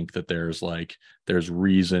also think that there's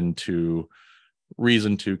reason to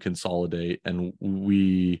consolidate. And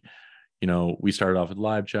we started off with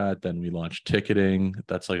live chat, then we launched ticketing.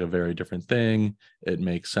 That's like a very different thing. It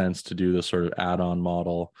makes sense to do this sort of add-on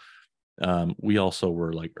model. We also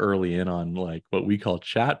were like early in on like what we call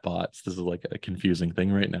chatbots. This is like a confusing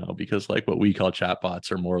thing right now because like what we call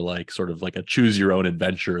chatbots are more like sort of like a choose your own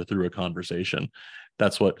adventure through a conversation.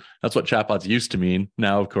 That's what chatbots used to mean.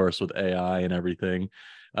 Now, of course, with AI and everything,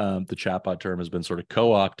 the chatbot term has been sort of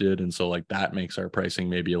co-opted. And so like that makes our pricing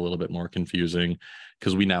maybe a little bit more confusing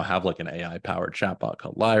because we now have like an AI powered chatbot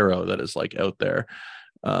called Lyro that is like out there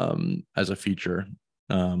as a feature.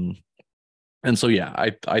 And so, yeah,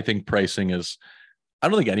 I think pricing is, I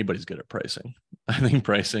don't think anybody's good at pricing. I think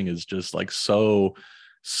pricing is just like so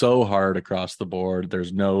hard across the board.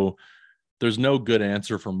 There's no good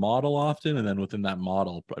answer for model often. And then within that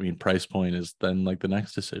model, I mean, price point is then like the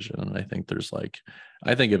next decision. And I think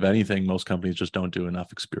if anything, most companies just don't do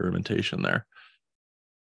enough experimentation there.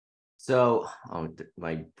 So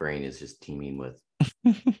my brain is just teeming with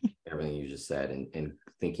everything you just said and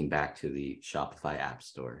thinking back to the Shopify app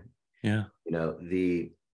store. Yeah.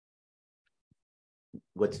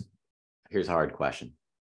 Here's a hard question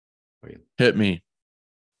for you. Hit me.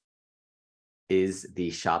 Is the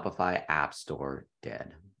Shopify app store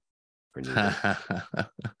dead?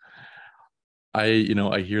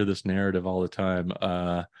 I hear this narrative all the time.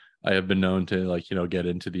 I have been known to get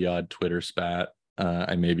into the odd Twitter spat.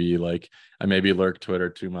 I maybe lurk Twitter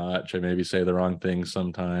too much. I maybe say the wrong things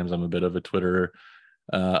sometimes. I'm a bit of a Twitter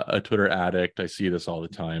addict. I see this all the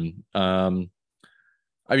time. I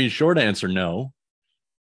mean, short answer, no.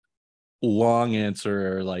 Long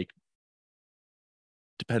answer, like,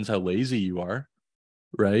 depends how lazy you are,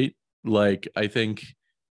 right? Like, I think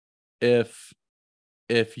if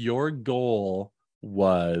your goal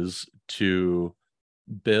was to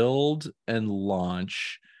build and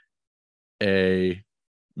launch a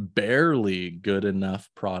barely good enough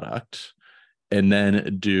product and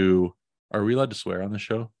then are we allowed to swear on the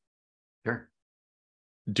show? Sure.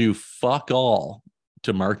 Do fuck all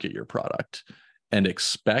to market your product and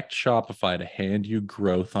expect Shopify to hand you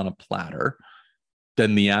growth on a platter,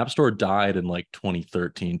 then the App Store died in like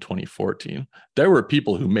 2013, 2014. There were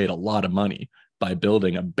people who made a lot of money by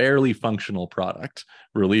building a barely functional product,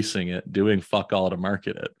 releasing it, doing fuck all to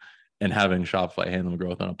market it, and having Shopify hand them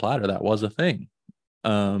growth on a platter. That was a thing.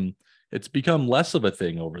 It's become less of a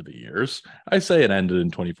thing over the years. I say it ended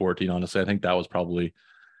in 2014. Honestly, I think that was probably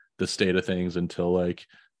the state of things until like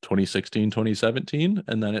 2016, 2017.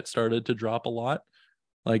 And then it started to drop a lot.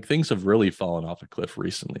 Like things have really fallen off a cliff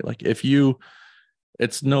recently. Like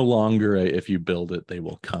it's no longer if you build it, they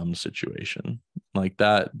will come situation like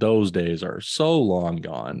that. Those days are so long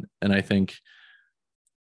gone. And I think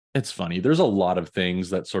it's funny. There's a lot of things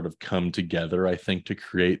that sort of come together, I think, to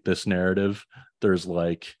create this narrative. There's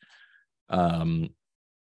like, I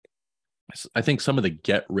think some of the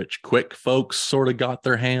get rich quick folks sort of got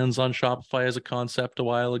their hands on Shopify as a concept a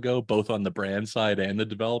while ago, both on the brand side and the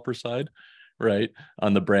developer side, right?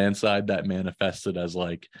 On the brand side, that manifested as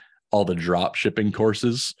like all the drop shipping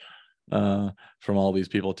courses, from all these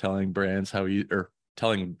people telling brands or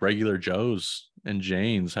telling regular Joes and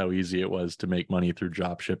Janes how easy it was to make money through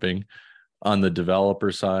drop shipping. On the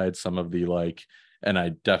developer side, some of the like, and I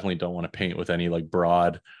definitely don't want to paint with any like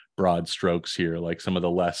broad strokes here, like some of the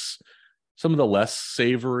less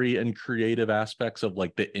savory and creative aspects of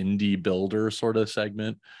like the indie builder sort of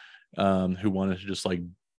segment, who wanted to just like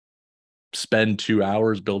spend 2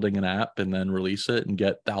 hours building an app and then release it and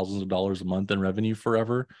get thousands of dollars a month in revenue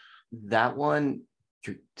forever. That one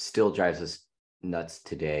still drives us nuts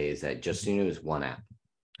today, is that Justino is one app.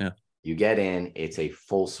 Yeah. You get in, it's a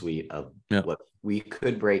full suite of what we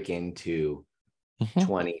could break into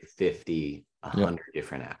 20, 50, 100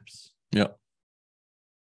 different apps. Yeah.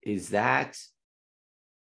 Is that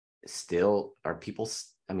still, are people,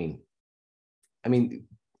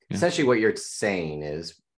 essentially what you're saying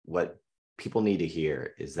is, what people need to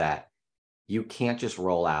hear is that you can't just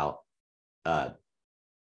roll out a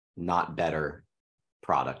not better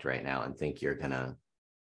product right now and think you're gonna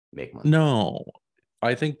make money. No,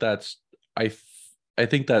 I think that's I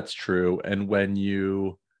think that's true. And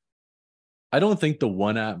I don't think the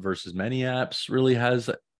one app versus many apps really has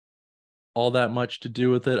all that much to do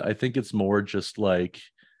with it. I think it's more just like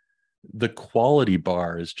the quality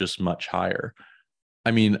bar is just much higher.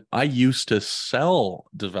 I mean, I used to sell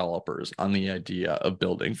developers on the idea of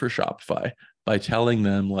building for Shopify by telling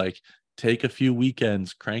them, like, take a few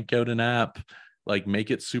weekends, crank out an app, like make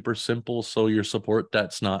it super simple so your support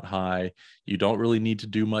debt's not high. You don't really need to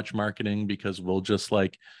do much marketing because we'll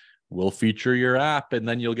feature your app and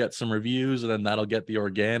then you'll get some reviews and then that'll get the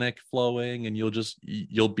organic flowing and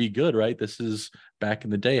you'll be good, right? This is back in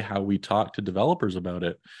the day how we talked to developers about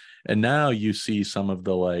it. And now you see some of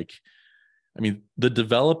the the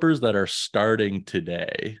developers that are starting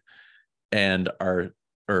today and or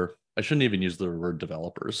I shouldn't even use the word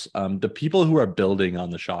developers. The people who are building on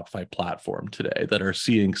the Shopify platform today that are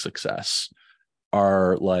seeing success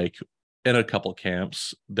are like in a couple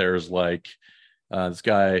camps. There's like this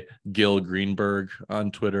guy, Gil Greenberg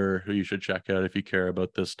on Twitter, who you should check out if you care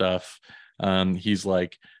about this stuff. He's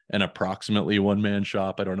like an approximately one-man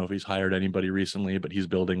shop. I don't know if he's hired anybody recently, but he's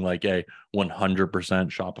building like a 100%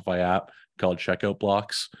 Shopify app called Checkout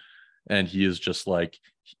Blocks. And he is just like,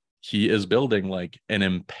 he is building like an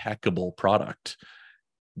impeccable product.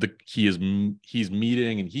 He's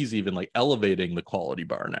meeting and he's even like elevating the quality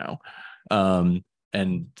bar now.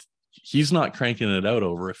 And he's not cranking it out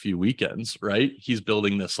over a few weekends, right? He's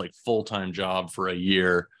building this like full-time job for a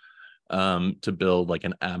year to build like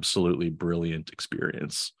an absolutely brilliant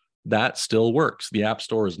experience. That still works. The App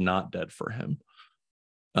Store is not dead for him.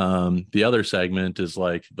 The other segment is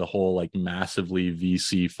like the whole like massively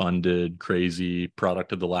VC funded crazy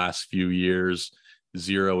product of the last few years,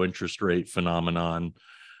 zero interest rate phenomenon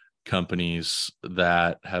companies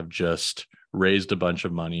that have just raised a bunch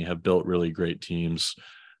of money, have built really great teams.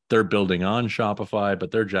 They're building on Shopify,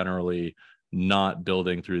 but they're generally not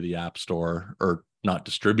building through the App Store or not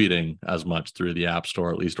distributing as much through the App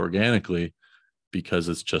Store, at least organically, because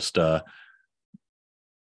it's just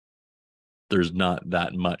there's not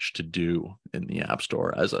that much to do in the App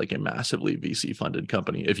Store as like a massively VC funded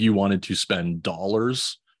company. If you wanted to spend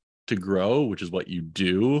dollars to grow, which is what you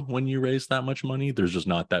do when you raise that much money, there's just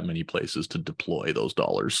not that many places to deploy those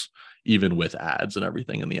dollars, even with ads and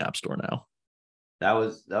everything in the App Store now. That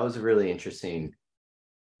was a really interesting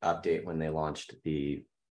update when they launched the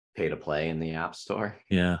pay to play in the App Store.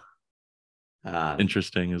 Yeah.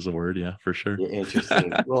 Interesting is the word. Yeah, for sure.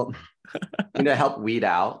 Interesting. Well, help weed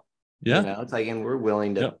out. Yeah. It's like, and we're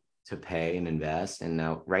willing to pay and invest. And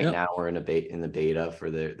now, now we're in the beta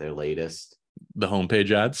for their latest. The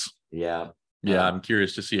homepage ads. Yeah. Yeah. I'm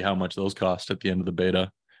curious to see how much those cost at the end of the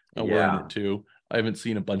beta. We're in it too. I haven't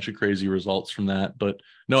seen a bunch of crazy results from that, but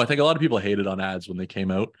no, I think a lot of people hated on ads when they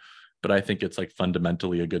came out, but I think it's like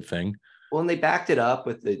fundamentally a good thing. Well, and they backed it up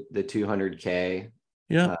with the 200K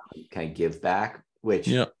kind of give back, which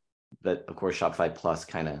that of course Shopify Plus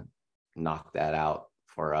kind of knocked that out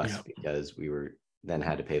for us because we were then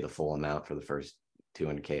had to pay the full amount for the first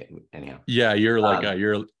 200K anyhow. Yeah, you're like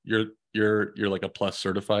you're like a Plus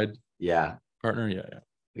certified partner.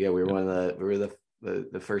 We were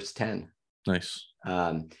the first 10. Nice.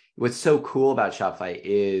 What's so cool about Shopify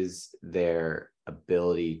is their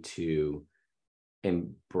ability to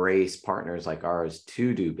embrace partners like ours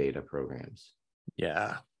to do beta programs.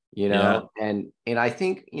 Yeah. And I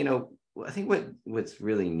think, I think what's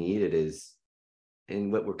really needed is,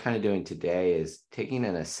 and what we're kind of doing today is taking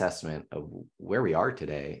an assessment of where we are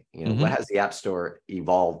today. What has the App Store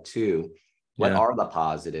evolved to? What are the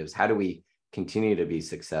positives? How do we continue to be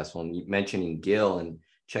successful? And mentioning Gil and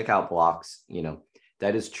Checkout Blocks,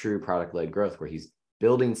 that is true product-led growth, where he's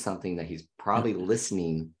building something that he's probably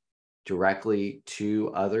listening directly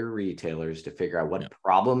to other retailers to figure out what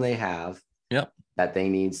problem they have that they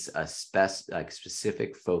need a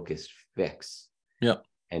specific focused fix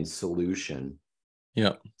and solution.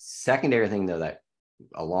 Secondary thing though that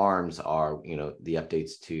alarms are, you know, the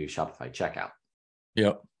updates to Shopify checkout.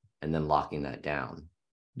 And then locking that down.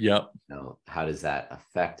 You know, how does that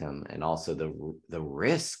affect them? And also the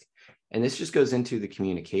risk. And this just goes into the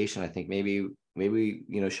communication. I think maybe,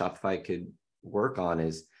 you know, Shopify could work on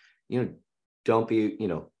is, you know, don't be, you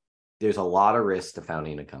know, there's a lot of risk to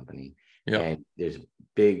founding a company. And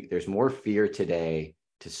there's more fear today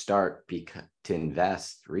to start to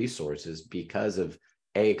invest resources because of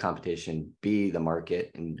A, competition, B, the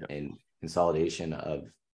market and consolidation of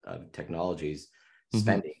technologies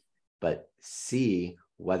spending, but C,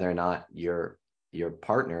 whether or not your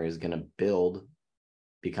partner is going to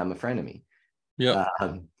become a frenemy. So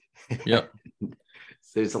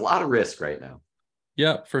there's a lot of risk right now.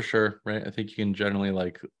 Yeah, for sure. Right. I think you can generally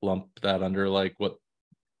like lump that under like what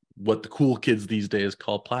the cool kids these days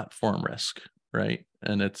call platform risk. Right.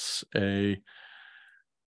 And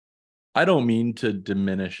I don't mean to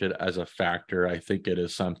diminish it as a factor. I think it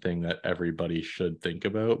is something that everybody should think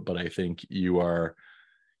about, but I think you are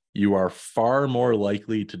far more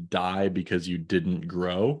likely to die because you didn't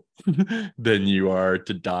grow than you are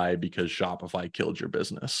to die because Shopify killed your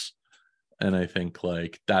business. And I think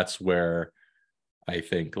like that's where I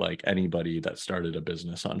think like anybody that started a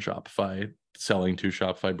business on Shopify, selling to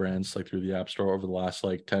Shopify brands like through the App Store over the last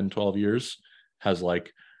like 10, 12 years has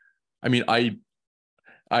like, I mean,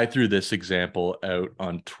 I threw this example out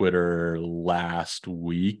on Twitter last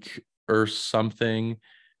week or something.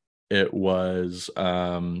 It was,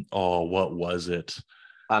 what was it?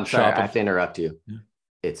 I'm sorry, I have to interrupt you.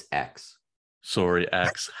 It's X. Sorry,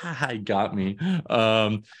 X. Got me.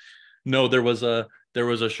 No, there was a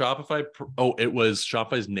Shopify. It was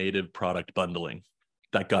Shopify's native product bundling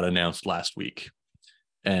that got announced last week.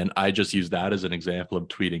 And I just used that as an example of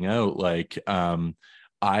tweeting out, like,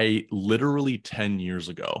 I literally 10 years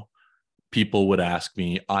ago, people would ask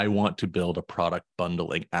me, I want to build a product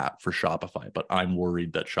bundling app for Shopify, but I'm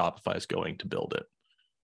worried that Shopify is going to build it.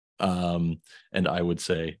 And I would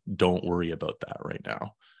say, don't worry about that right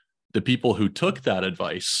now. The people who took that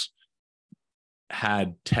advice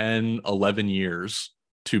had 10, 11 years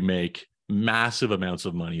to make massive amounts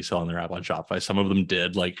of money selling their app on Shopify. Some of them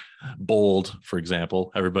did, like Bold, for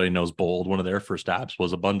example. Everybody knows Bold. One of their first apps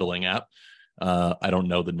was a bundling app. I don't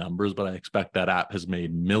know the numbers, but I expect that app has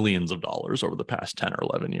made millions of dollars over the past 10 or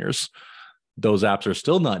 11 years. Those apps are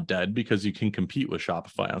still not dead because you can compete with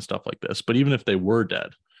Shopify on stuff like this. But even if they were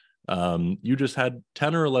dead, you just had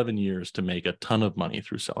 10 or 11 years to make a ton of money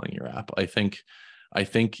through selling your app. I think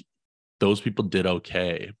those people did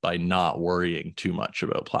okay by not worrying too much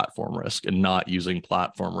about platform risk and not using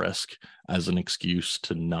platform risk as an excuse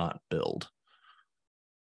to not build.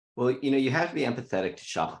 Well, you know, you have to be empathetic to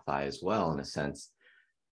Shopify as well, in a sense.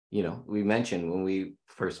 You know, we mentioned when we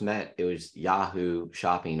first met, it was Yahoo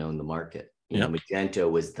Shopping owned the market. You know,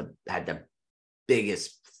 Magento had the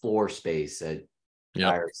biggest floor space at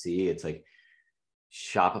IRC. It's like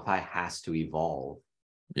Shopify has to evolve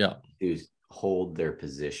to hold their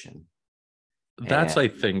position. I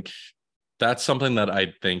think that's something that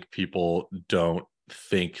I think people don't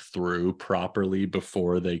think through properly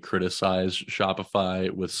before they criticize Shopify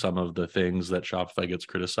with some of the things that Shopify gets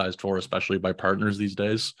criticized for, especially by partners these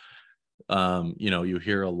days. You know, you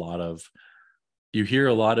hear a lot of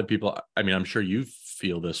people. I mean, I'm sure you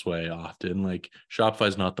feel this way often, like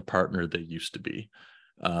Shopify's not the partner they used to be.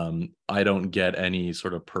 I don't get any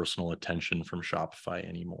sort of personal attention from Shopify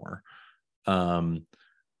anymore.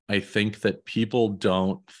 I think that people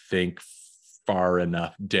don't think far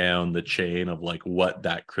enough down the chain of like what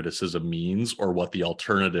that criticism means or what the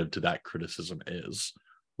alternative to that criticism is.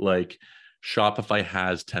 Like Shopify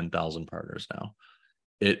has 10,000 partners now.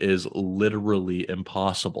 It is literally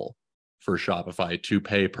impossible for Shopify to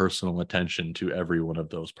pay personal attention to every one of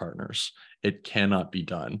those partners. It cannot be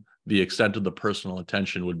done. The extent of the personal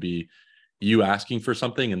attention would be you asking for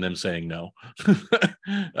something and them saying no,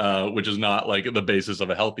 which is not like the basis of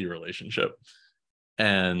a healthy relationship.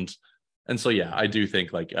 And so, yeah, I do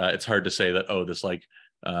think like it's hard to say that, oh, this like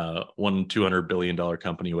 $200 billion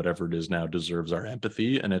company, whatever it is now, deserves our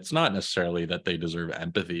empathy. And it's not necessarily that they deserve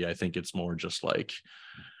empathy. I think it's more just like,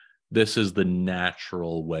 this is the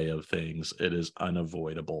natural way of things. It is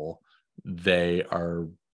unavoidable. They are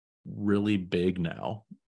really big now,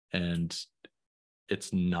 and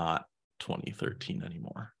it's not 2013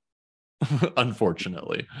 anymore.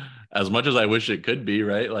 Unfortunately, as much as I wish it could be,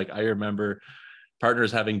 right? Like I remember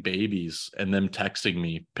partners having babies and them texting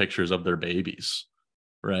me pictures of their babies,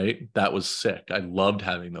 right? That was sick. I loved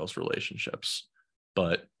having those relationships,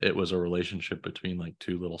 but it was a relationship between like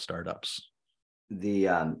two little startups.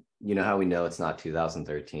 You know how we know it's not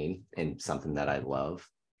 2013, and something that I love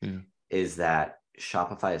is that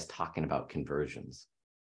Shopify is talking about conversions.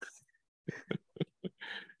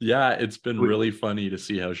 Yeah, it's been really funny to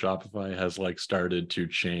see how Shopify has like started to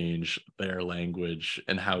change their language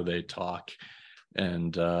and how they talk.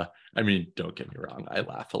 And I mean, don't get me wrong, I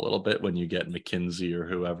laugh a little bit when you get McKinsey or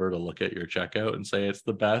whoever to look at your checkout and say it's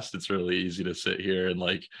the best. It's really easy to sit here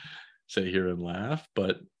and laugh,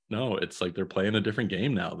 but no, it's like they're playing a different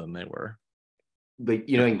game now than they were. But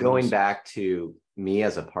you know, and going back to me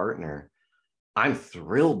as a partner, I'm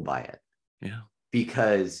thrilled by it. Yeah.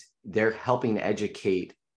 Because they're helping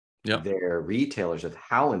educate their retailers of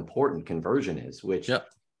how important conversion is, which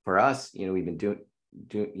for us, you know, we've been doing,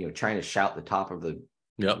 you know, trying to shout the top of the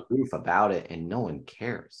roof about it, and no one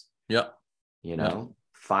cares. You know,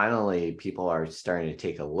 finally people are starting to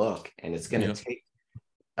take a look, and it's going to take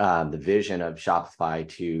the vision of Shopify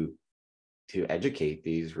to educate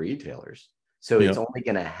these retailers. So it's only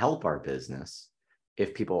going to help our business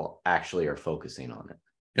if people actually are focusing on it.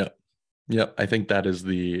 Yep. I think that is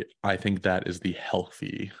the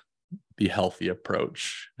healthy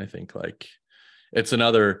approach. I think like it's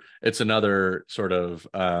another sort of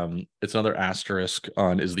it's another asterisk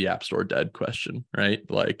on, is the App Store dead question, right?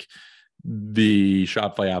 Like the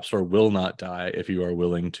Shopify App Store will not die if you are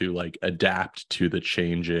willing to like adapt to the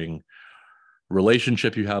changing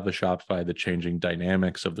relationship you have with Shopify, the changing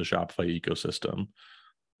dynamics of the Shopify ecosystem.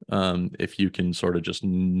 If you can sort of just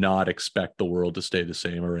not expect the world to stay the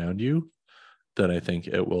same around you, then I think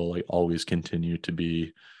it will like always continue to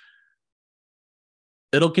be,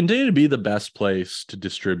 it'll continue to be the best place to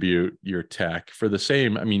distribute your tech for the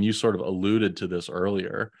same. I mean, you sort of alluded to this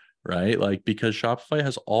earlier, right? Like, because Shopify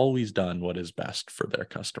has always done what is best for their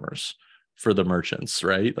customers, for the merchants,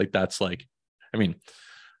 right? Like that's like, I mean,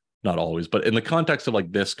 not always, but in the context of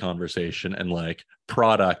like this conversation and like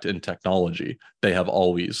product and technology, they have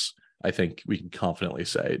always, I think we can confidently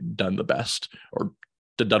say, done the best, or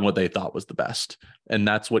done what they thought was the best. And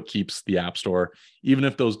that's what keeps the App Store, even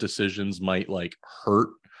if those decisions might like hurt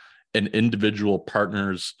an individual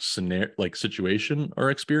partner's scenario, like situation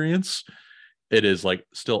or experience, it is like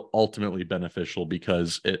still ultimately beneficial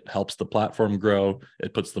because it helps the platform grow.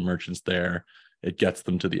 It puts the merchants there. It gets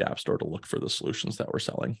them to the App Store to look for the solutions that we're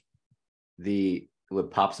selling.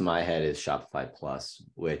 What pops in my head is Shopify Plus,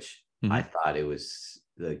 which I thought it was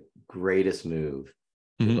the greatest move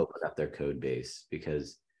to open up their code base,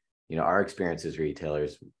 because, you know, our experience as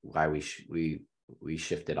retailers, why we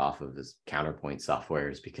shifted off of this Counterpoint software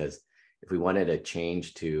is because if we wanted to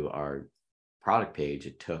change to our product page,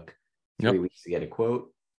 it took 3 weeks to get a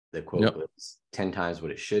quote. The quote was 10 times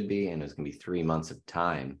what it should be, and it was going to be 3 months of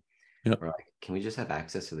time. We're like, can we just have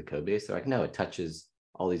access to the code base? They're like, no, it touches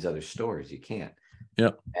all these other stores. You can't.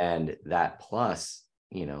 And that Plus,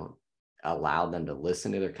 you know, allowed them to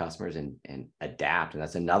listen to their customers and adapt. And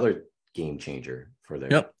that's another game changer for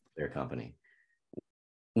their company.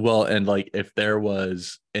 Well, and like if there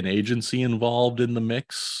was an agency involved in the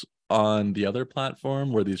mix on the other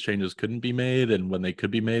platform where these changes couldn't be made, and when they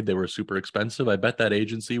could be made, they were super expensive, I bet that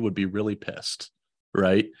agency would be really pissed,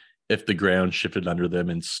 right? If the ground shifted under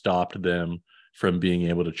them and stopped them from being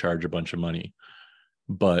able to charge a bunch of money.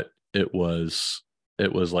 But it was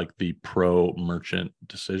like the pro merchant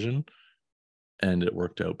decision, and it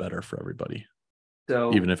worked out better for everybody.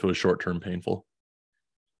 So even if it was short-term painful.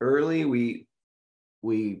 Early, we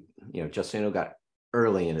you know, Justino got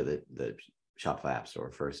early into the Shopify App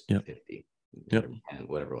Store, first 50, 10,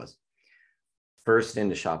 whatever it was. First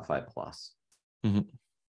into Shopify Plus.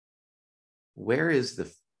 Where is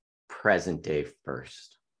the present day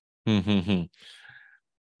first? I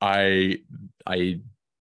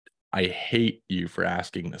hate you for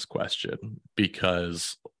asking this question,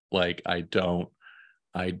 because like I don't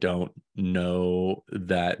know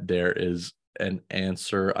that there is an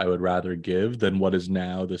answer I would rather give than what is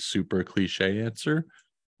now the super cliche answer,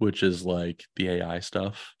 which is like the AI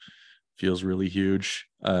stuff feels really huge.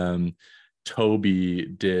 Toby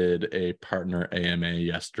did a partner AMA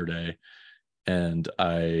yesterday, and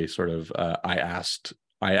I sort of I asked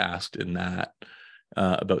in that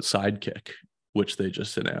about Sidekick, which they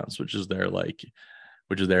just announced, which is their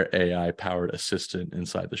AI powered assistant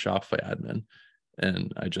inside the Shopify admin.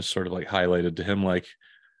 And I just sort of like highlighted to him like,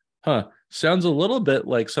 sounds a little bit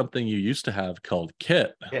like something you used to have called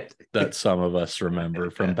Kit that some of us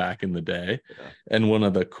remember from back in the day. And one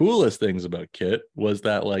of the coolest things about Kit was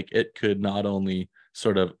that like it could not only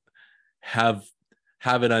sort of have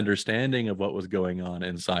have an understanding of what was going on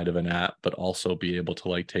inside of an app, but also be able to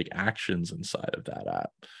like take actions inside of that app.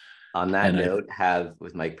 On that note,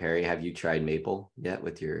 with Mike Perry, have you tried Maple yet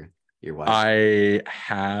with your wife? I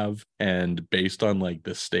have, and based on like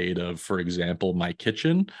the state of, for example, my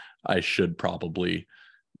kitchen, I should probably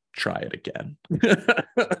try it again.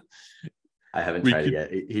 I haven't tried it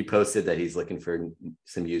yet. He posted that he's looking for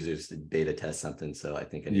some users to beta test something. So I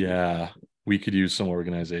think we could use some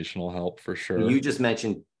organizational help for sure. You just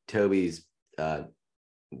mentioned Toby's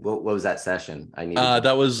what was that session?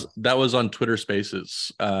 That was on Twitter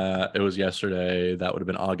Spaces. It was yesterday. That would have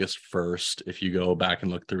been August 1st. If you go back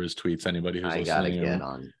and look through his tweets, anybody who's listening,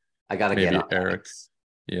 I gotta get on Eric. X.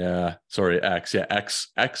 Yeah, sorry, X. Yeah, X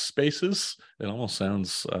Spaces. It almost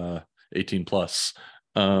sounds 18 plus.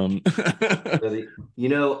 The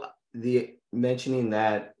mentioning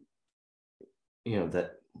that,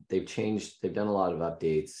 that they've done a lot of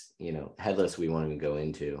updates, headless we won't even go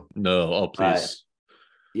into. No, oh please.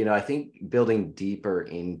 I think building deeper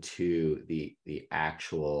into the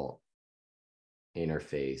actual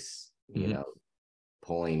interface,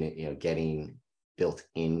 pulling it, getting built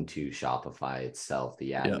into Shopify itself,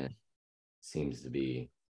 the admin seems to be.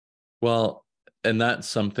 Well, and that's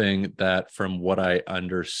something that, from what I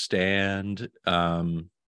understand, I'm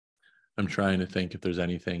trying to think if there's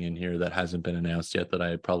anything in here that hasn't been announced yet that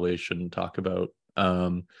I probably shouldn't talk about.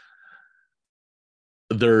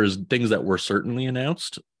 There's things that were certainly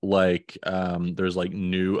announced, like there's like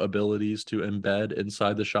new abilities to embed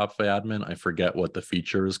inside the Shopify admin. I forget what the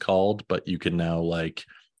feature is called, but you can now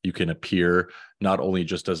you can appear not only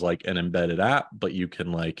just as like an embedded app, but you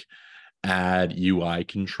can like add UI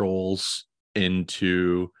controls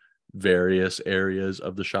into various areas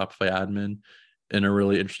of the Shopify admin in a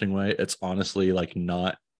really interesting way. It's honestly like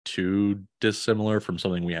not too dissimilar from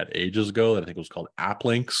something we had ages ago that I think was called app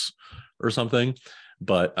links or something.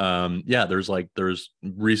 But there's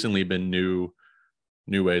recently been new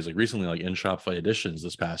ways, like recently, like in Shopify Editions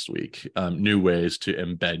this past week, new ways to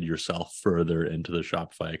embed yourself further into the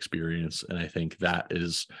Shopify experience. And I think that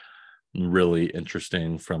is really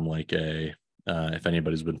interesting from like if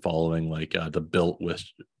anybody's been following like the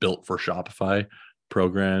Built for Shopify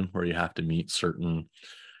program, where you have to meet certain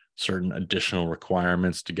additional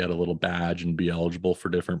requirements to get a little badge and be eligible for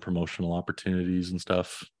different promotional opportunities and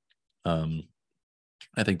stuff.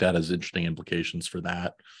 I think that has interesting implications for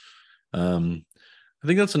that. I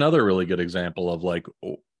think that's another really good example of like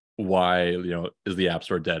why, is the App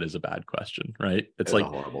Store dead is a bad question, right? It's like a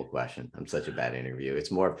horrible question. I'm such a bad interview.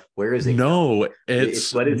 It's more, where is it? No,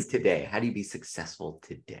 it's what is today? How do you be successful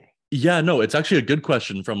today? Yeah, no, it's actually a good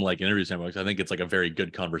question from like interview standpoint. I think it's like a very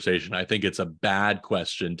good conversation. I think it's a bad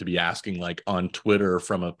question to be asking like on Twitter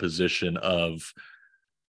from a position of,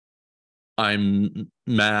 I'm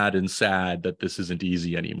mad and sad that this isn't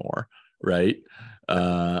easy anymore, right?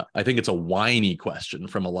 I think it's a whiny question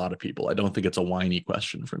from a lot of people. I don't think it's a whiny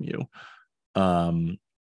question from you.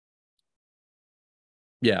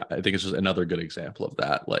 Yeah, I think it's just another good example of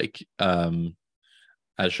that. Like, as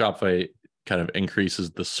Shopify kind of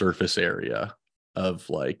increases the surface area of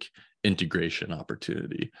like integration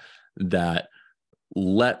opportunity, that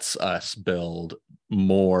lets us build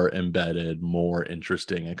more embedded, more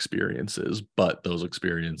interesting experiences, but those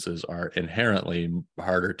experiences are inherently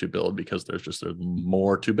harder to build because there's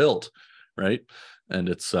more to build, right? And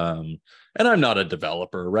it's and I'm not a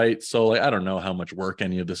developer, right? So like I don't know how much work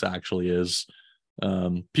any of this actually is.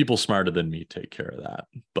 People smarter than me take care of that,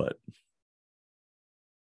 but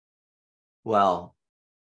well,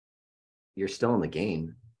 you're still in the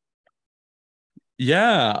game.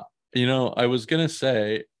 Yeah, I was gonna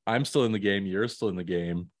say I'm still in the game, you're still in the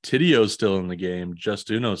game, Tidio's still in the game,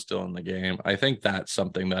 Justuno's still in the game. I think that's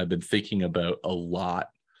something that I've been thinking about a lot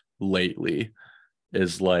lately,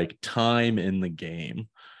 is like time in the game.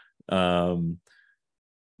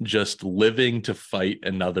 Just living to fight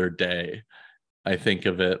another day. I think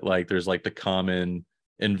of it like there's like the common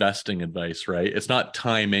investing advice, right? It's not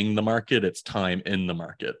timing the market, it's time in the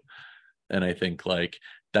market. And I think like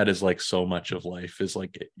that is like so much of life is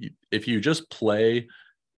like, if you just play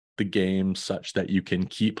the game such that you can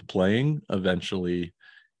keep playing, eventually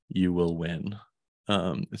you will win.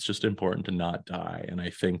 It's just important to not die. And I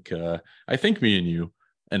think me and you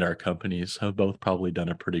and our companies have both probably done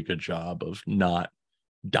a pretty good job of not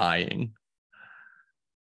dying.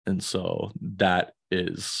 And so that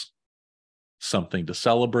is something to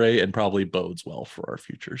celebrate and probably bodes well for our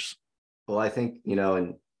futures. Well, I think,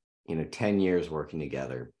 in 10 years working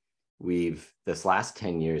together, this last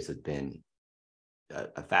 10 years has been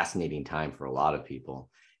a fascinating time for a lot of people.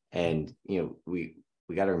 And,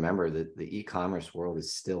 we got to remember that the e-commerce world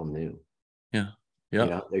is still new. Yeah.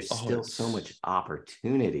 Yeah. There's still so much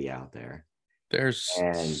opportunity out there. There's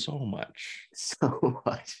And so much. So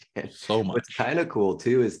much. So much. What's kind of cool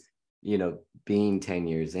too is, being 10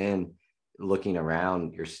 years in, looking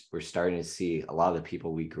around, we're starting to see a lot of the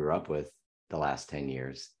people we grew up with the last 10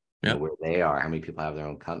 years, where they are, how many people have their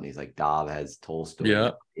own companies. Like Dov has Tolstoy.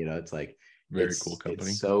 Yeah. It's like, very cool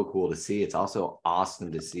company. It's so cool to see. It's also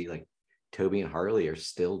awesome to see like Toby and Harley are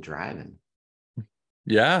still driving.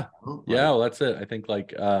 Yeah. Well, that's it. I think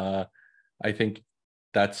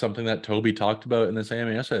that's something that Toby talked about in this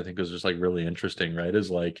AMA yesterday. I think was just like really interesting, right?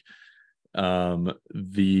 Is like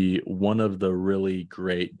the one of the really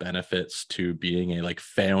great benefits to being a like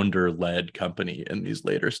founder-led company in these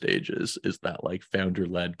later stages is that like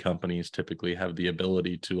founder-led companies typically have the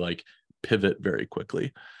ability to like pivot very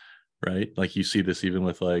quickly, right? Like you see this even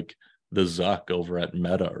with like the Zuck over at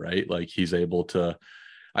Meta, right? Like he's able to,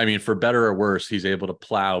 I mean, for better or worse, he's able to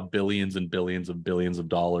plow billions and billions of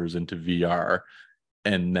dollars into VR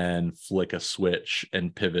and then flick a switch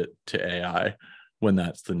and pivot to AI when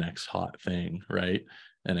that's the next hot thing, right?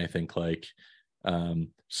 And I think like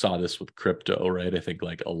saw this with crypto, right? I think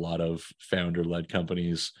like a lot of founder-led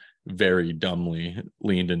companies very dumbly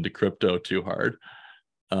leaned into crypto too hard.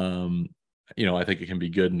 I think it can be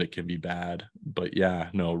good and it can be bad, but yeah,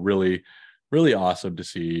 no, really, really awesome to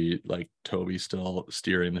see like Toby still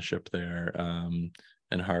steering the ship there.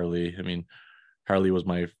 And Harley, I mean, Harley was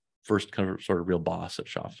my first kind of sort of real boss at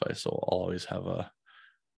Shopify, so I'll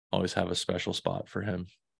always have a special spot for him.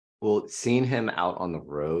 Well, seeing him out on the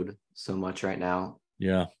road so much right now,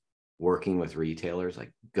 working with retailers,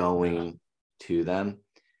 like going to them,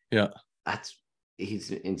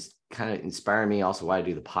 he's kind of inspiring me also why I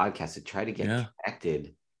do the podcast, to try to get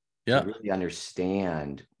connected, to really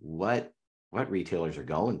understand what retailers are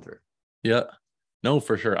going through. No,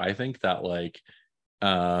 for sure. I think that like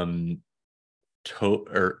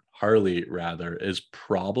Harley rather is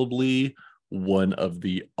probably one of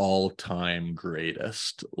the all-time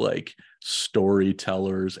greatest like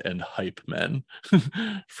storytellers and hype men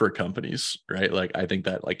for companies, right? Like I think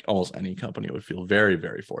that like almost any company would feel very,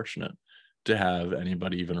 very fortunate to have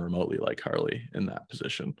anybody even remotely like Harley in that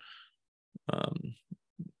position.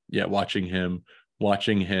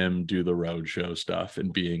 Watching him do the roadshow stuff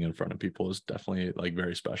and being in front of people is definitely like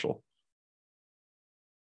very special.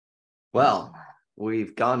 Well,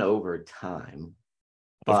 we've gone over time.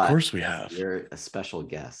 Of course we have. You're a special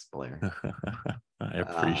guest, Blair. I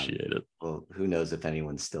appreciate it. Well, who knows if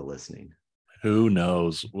anyone's still listening? Who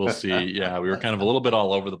knows? We'll see. Yeah, we were kind of a little bit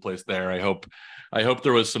all over the place there. I hope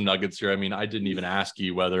there was some nuggets here. I mean, I didn't even ask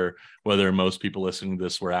you whether most people listening to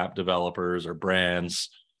this were app developers or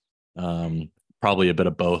brands. Probably a bit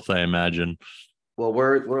of both, I imagine. Well,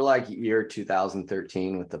 we're like year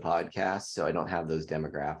 2013 with the podcast, so I don't have those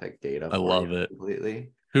demographic data. I love it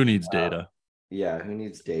completely. Who needs data? Who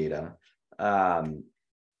needs data?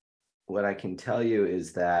 What I can tell you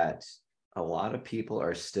is that a lot of people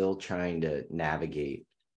are still trying to navigate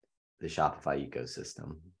the Shopify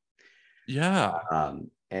ecosystem.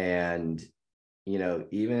 And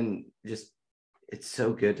even just, it's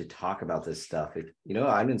so good to talk about this stuff.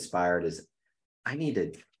 I'm inspired as I need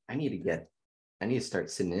to start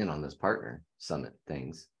sitting in on those partner summit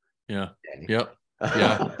things. Well,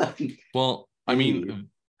 I mean,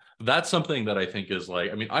 that's something that I think is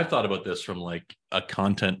like, I mean, I've thought about this from like a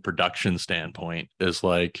content production standpoint, is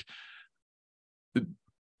like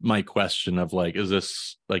my question of like, is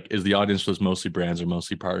the audience was mostly brands or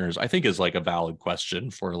mostly partners? I think is like a valid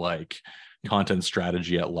question for like content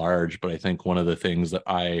strategy at large. But I think one of the things that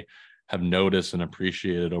I have noticed and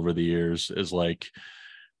appreciated over the years is like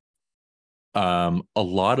a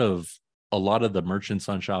lot of the merchants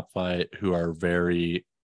on Shopify who are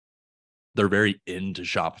they're very into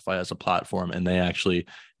Shopify as a platform, and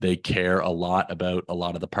they care a lot about a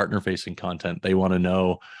lot of the partner facing content. They want to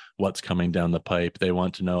know what's coming down the pipe. They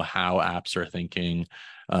want to know how apps are thinking,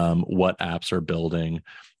 what apps are building.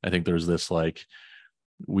 I think there's this like,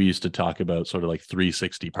 we used to talk about sort of like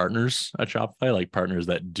 360 partners at Shopify, like partners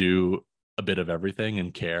that do a bit of everything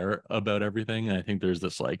and care about everything. And I think there's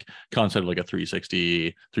this like concept of like a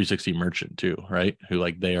 360 merchant too, right? Who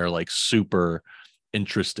like, they are like super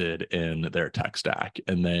interested in their tech stack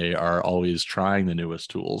and they are always trying the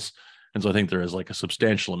newest tools. And so I think there is like a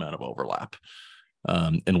substantial amount of overlap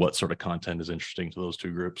in what sort of content is interesting to those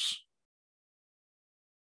two groups.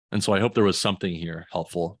 And so I hope there was something here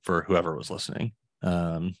helpful for whoever was listening.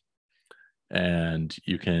 And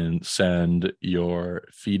you can send your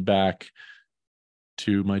feedback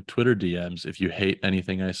to my Twitter DMs if you hate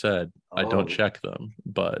anything I said. I don't check them,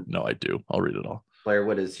 but no, I do. I'll read it all. Blair,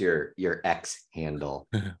 what is your X handle?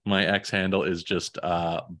 My X handle is just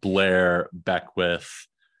Blair Beckwith.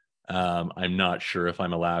 I'm not sure if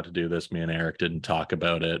I'm allowed to do this. Me and Eric didn't talk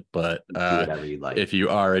about it, but Do whatever you like. if you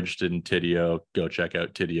are interested in Tidio, go check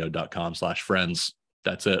out tidio.com/friends.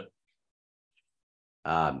 That's it.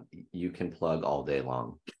 You can plug all day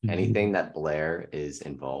long. Anything that Blair is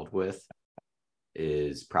involved with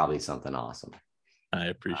is probably something awesome. I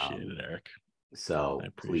appreciate it, Eric. So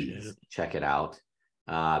please check it out.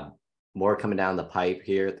 More coming down the pipe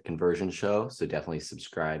here at the Conversion Show. So definitely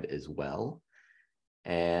subscribe as well.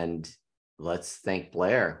 And let's thank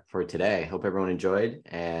Blair for today. Hope everyone enjoyed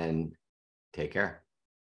and take care.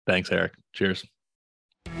 Thanks, Eric. Cheers.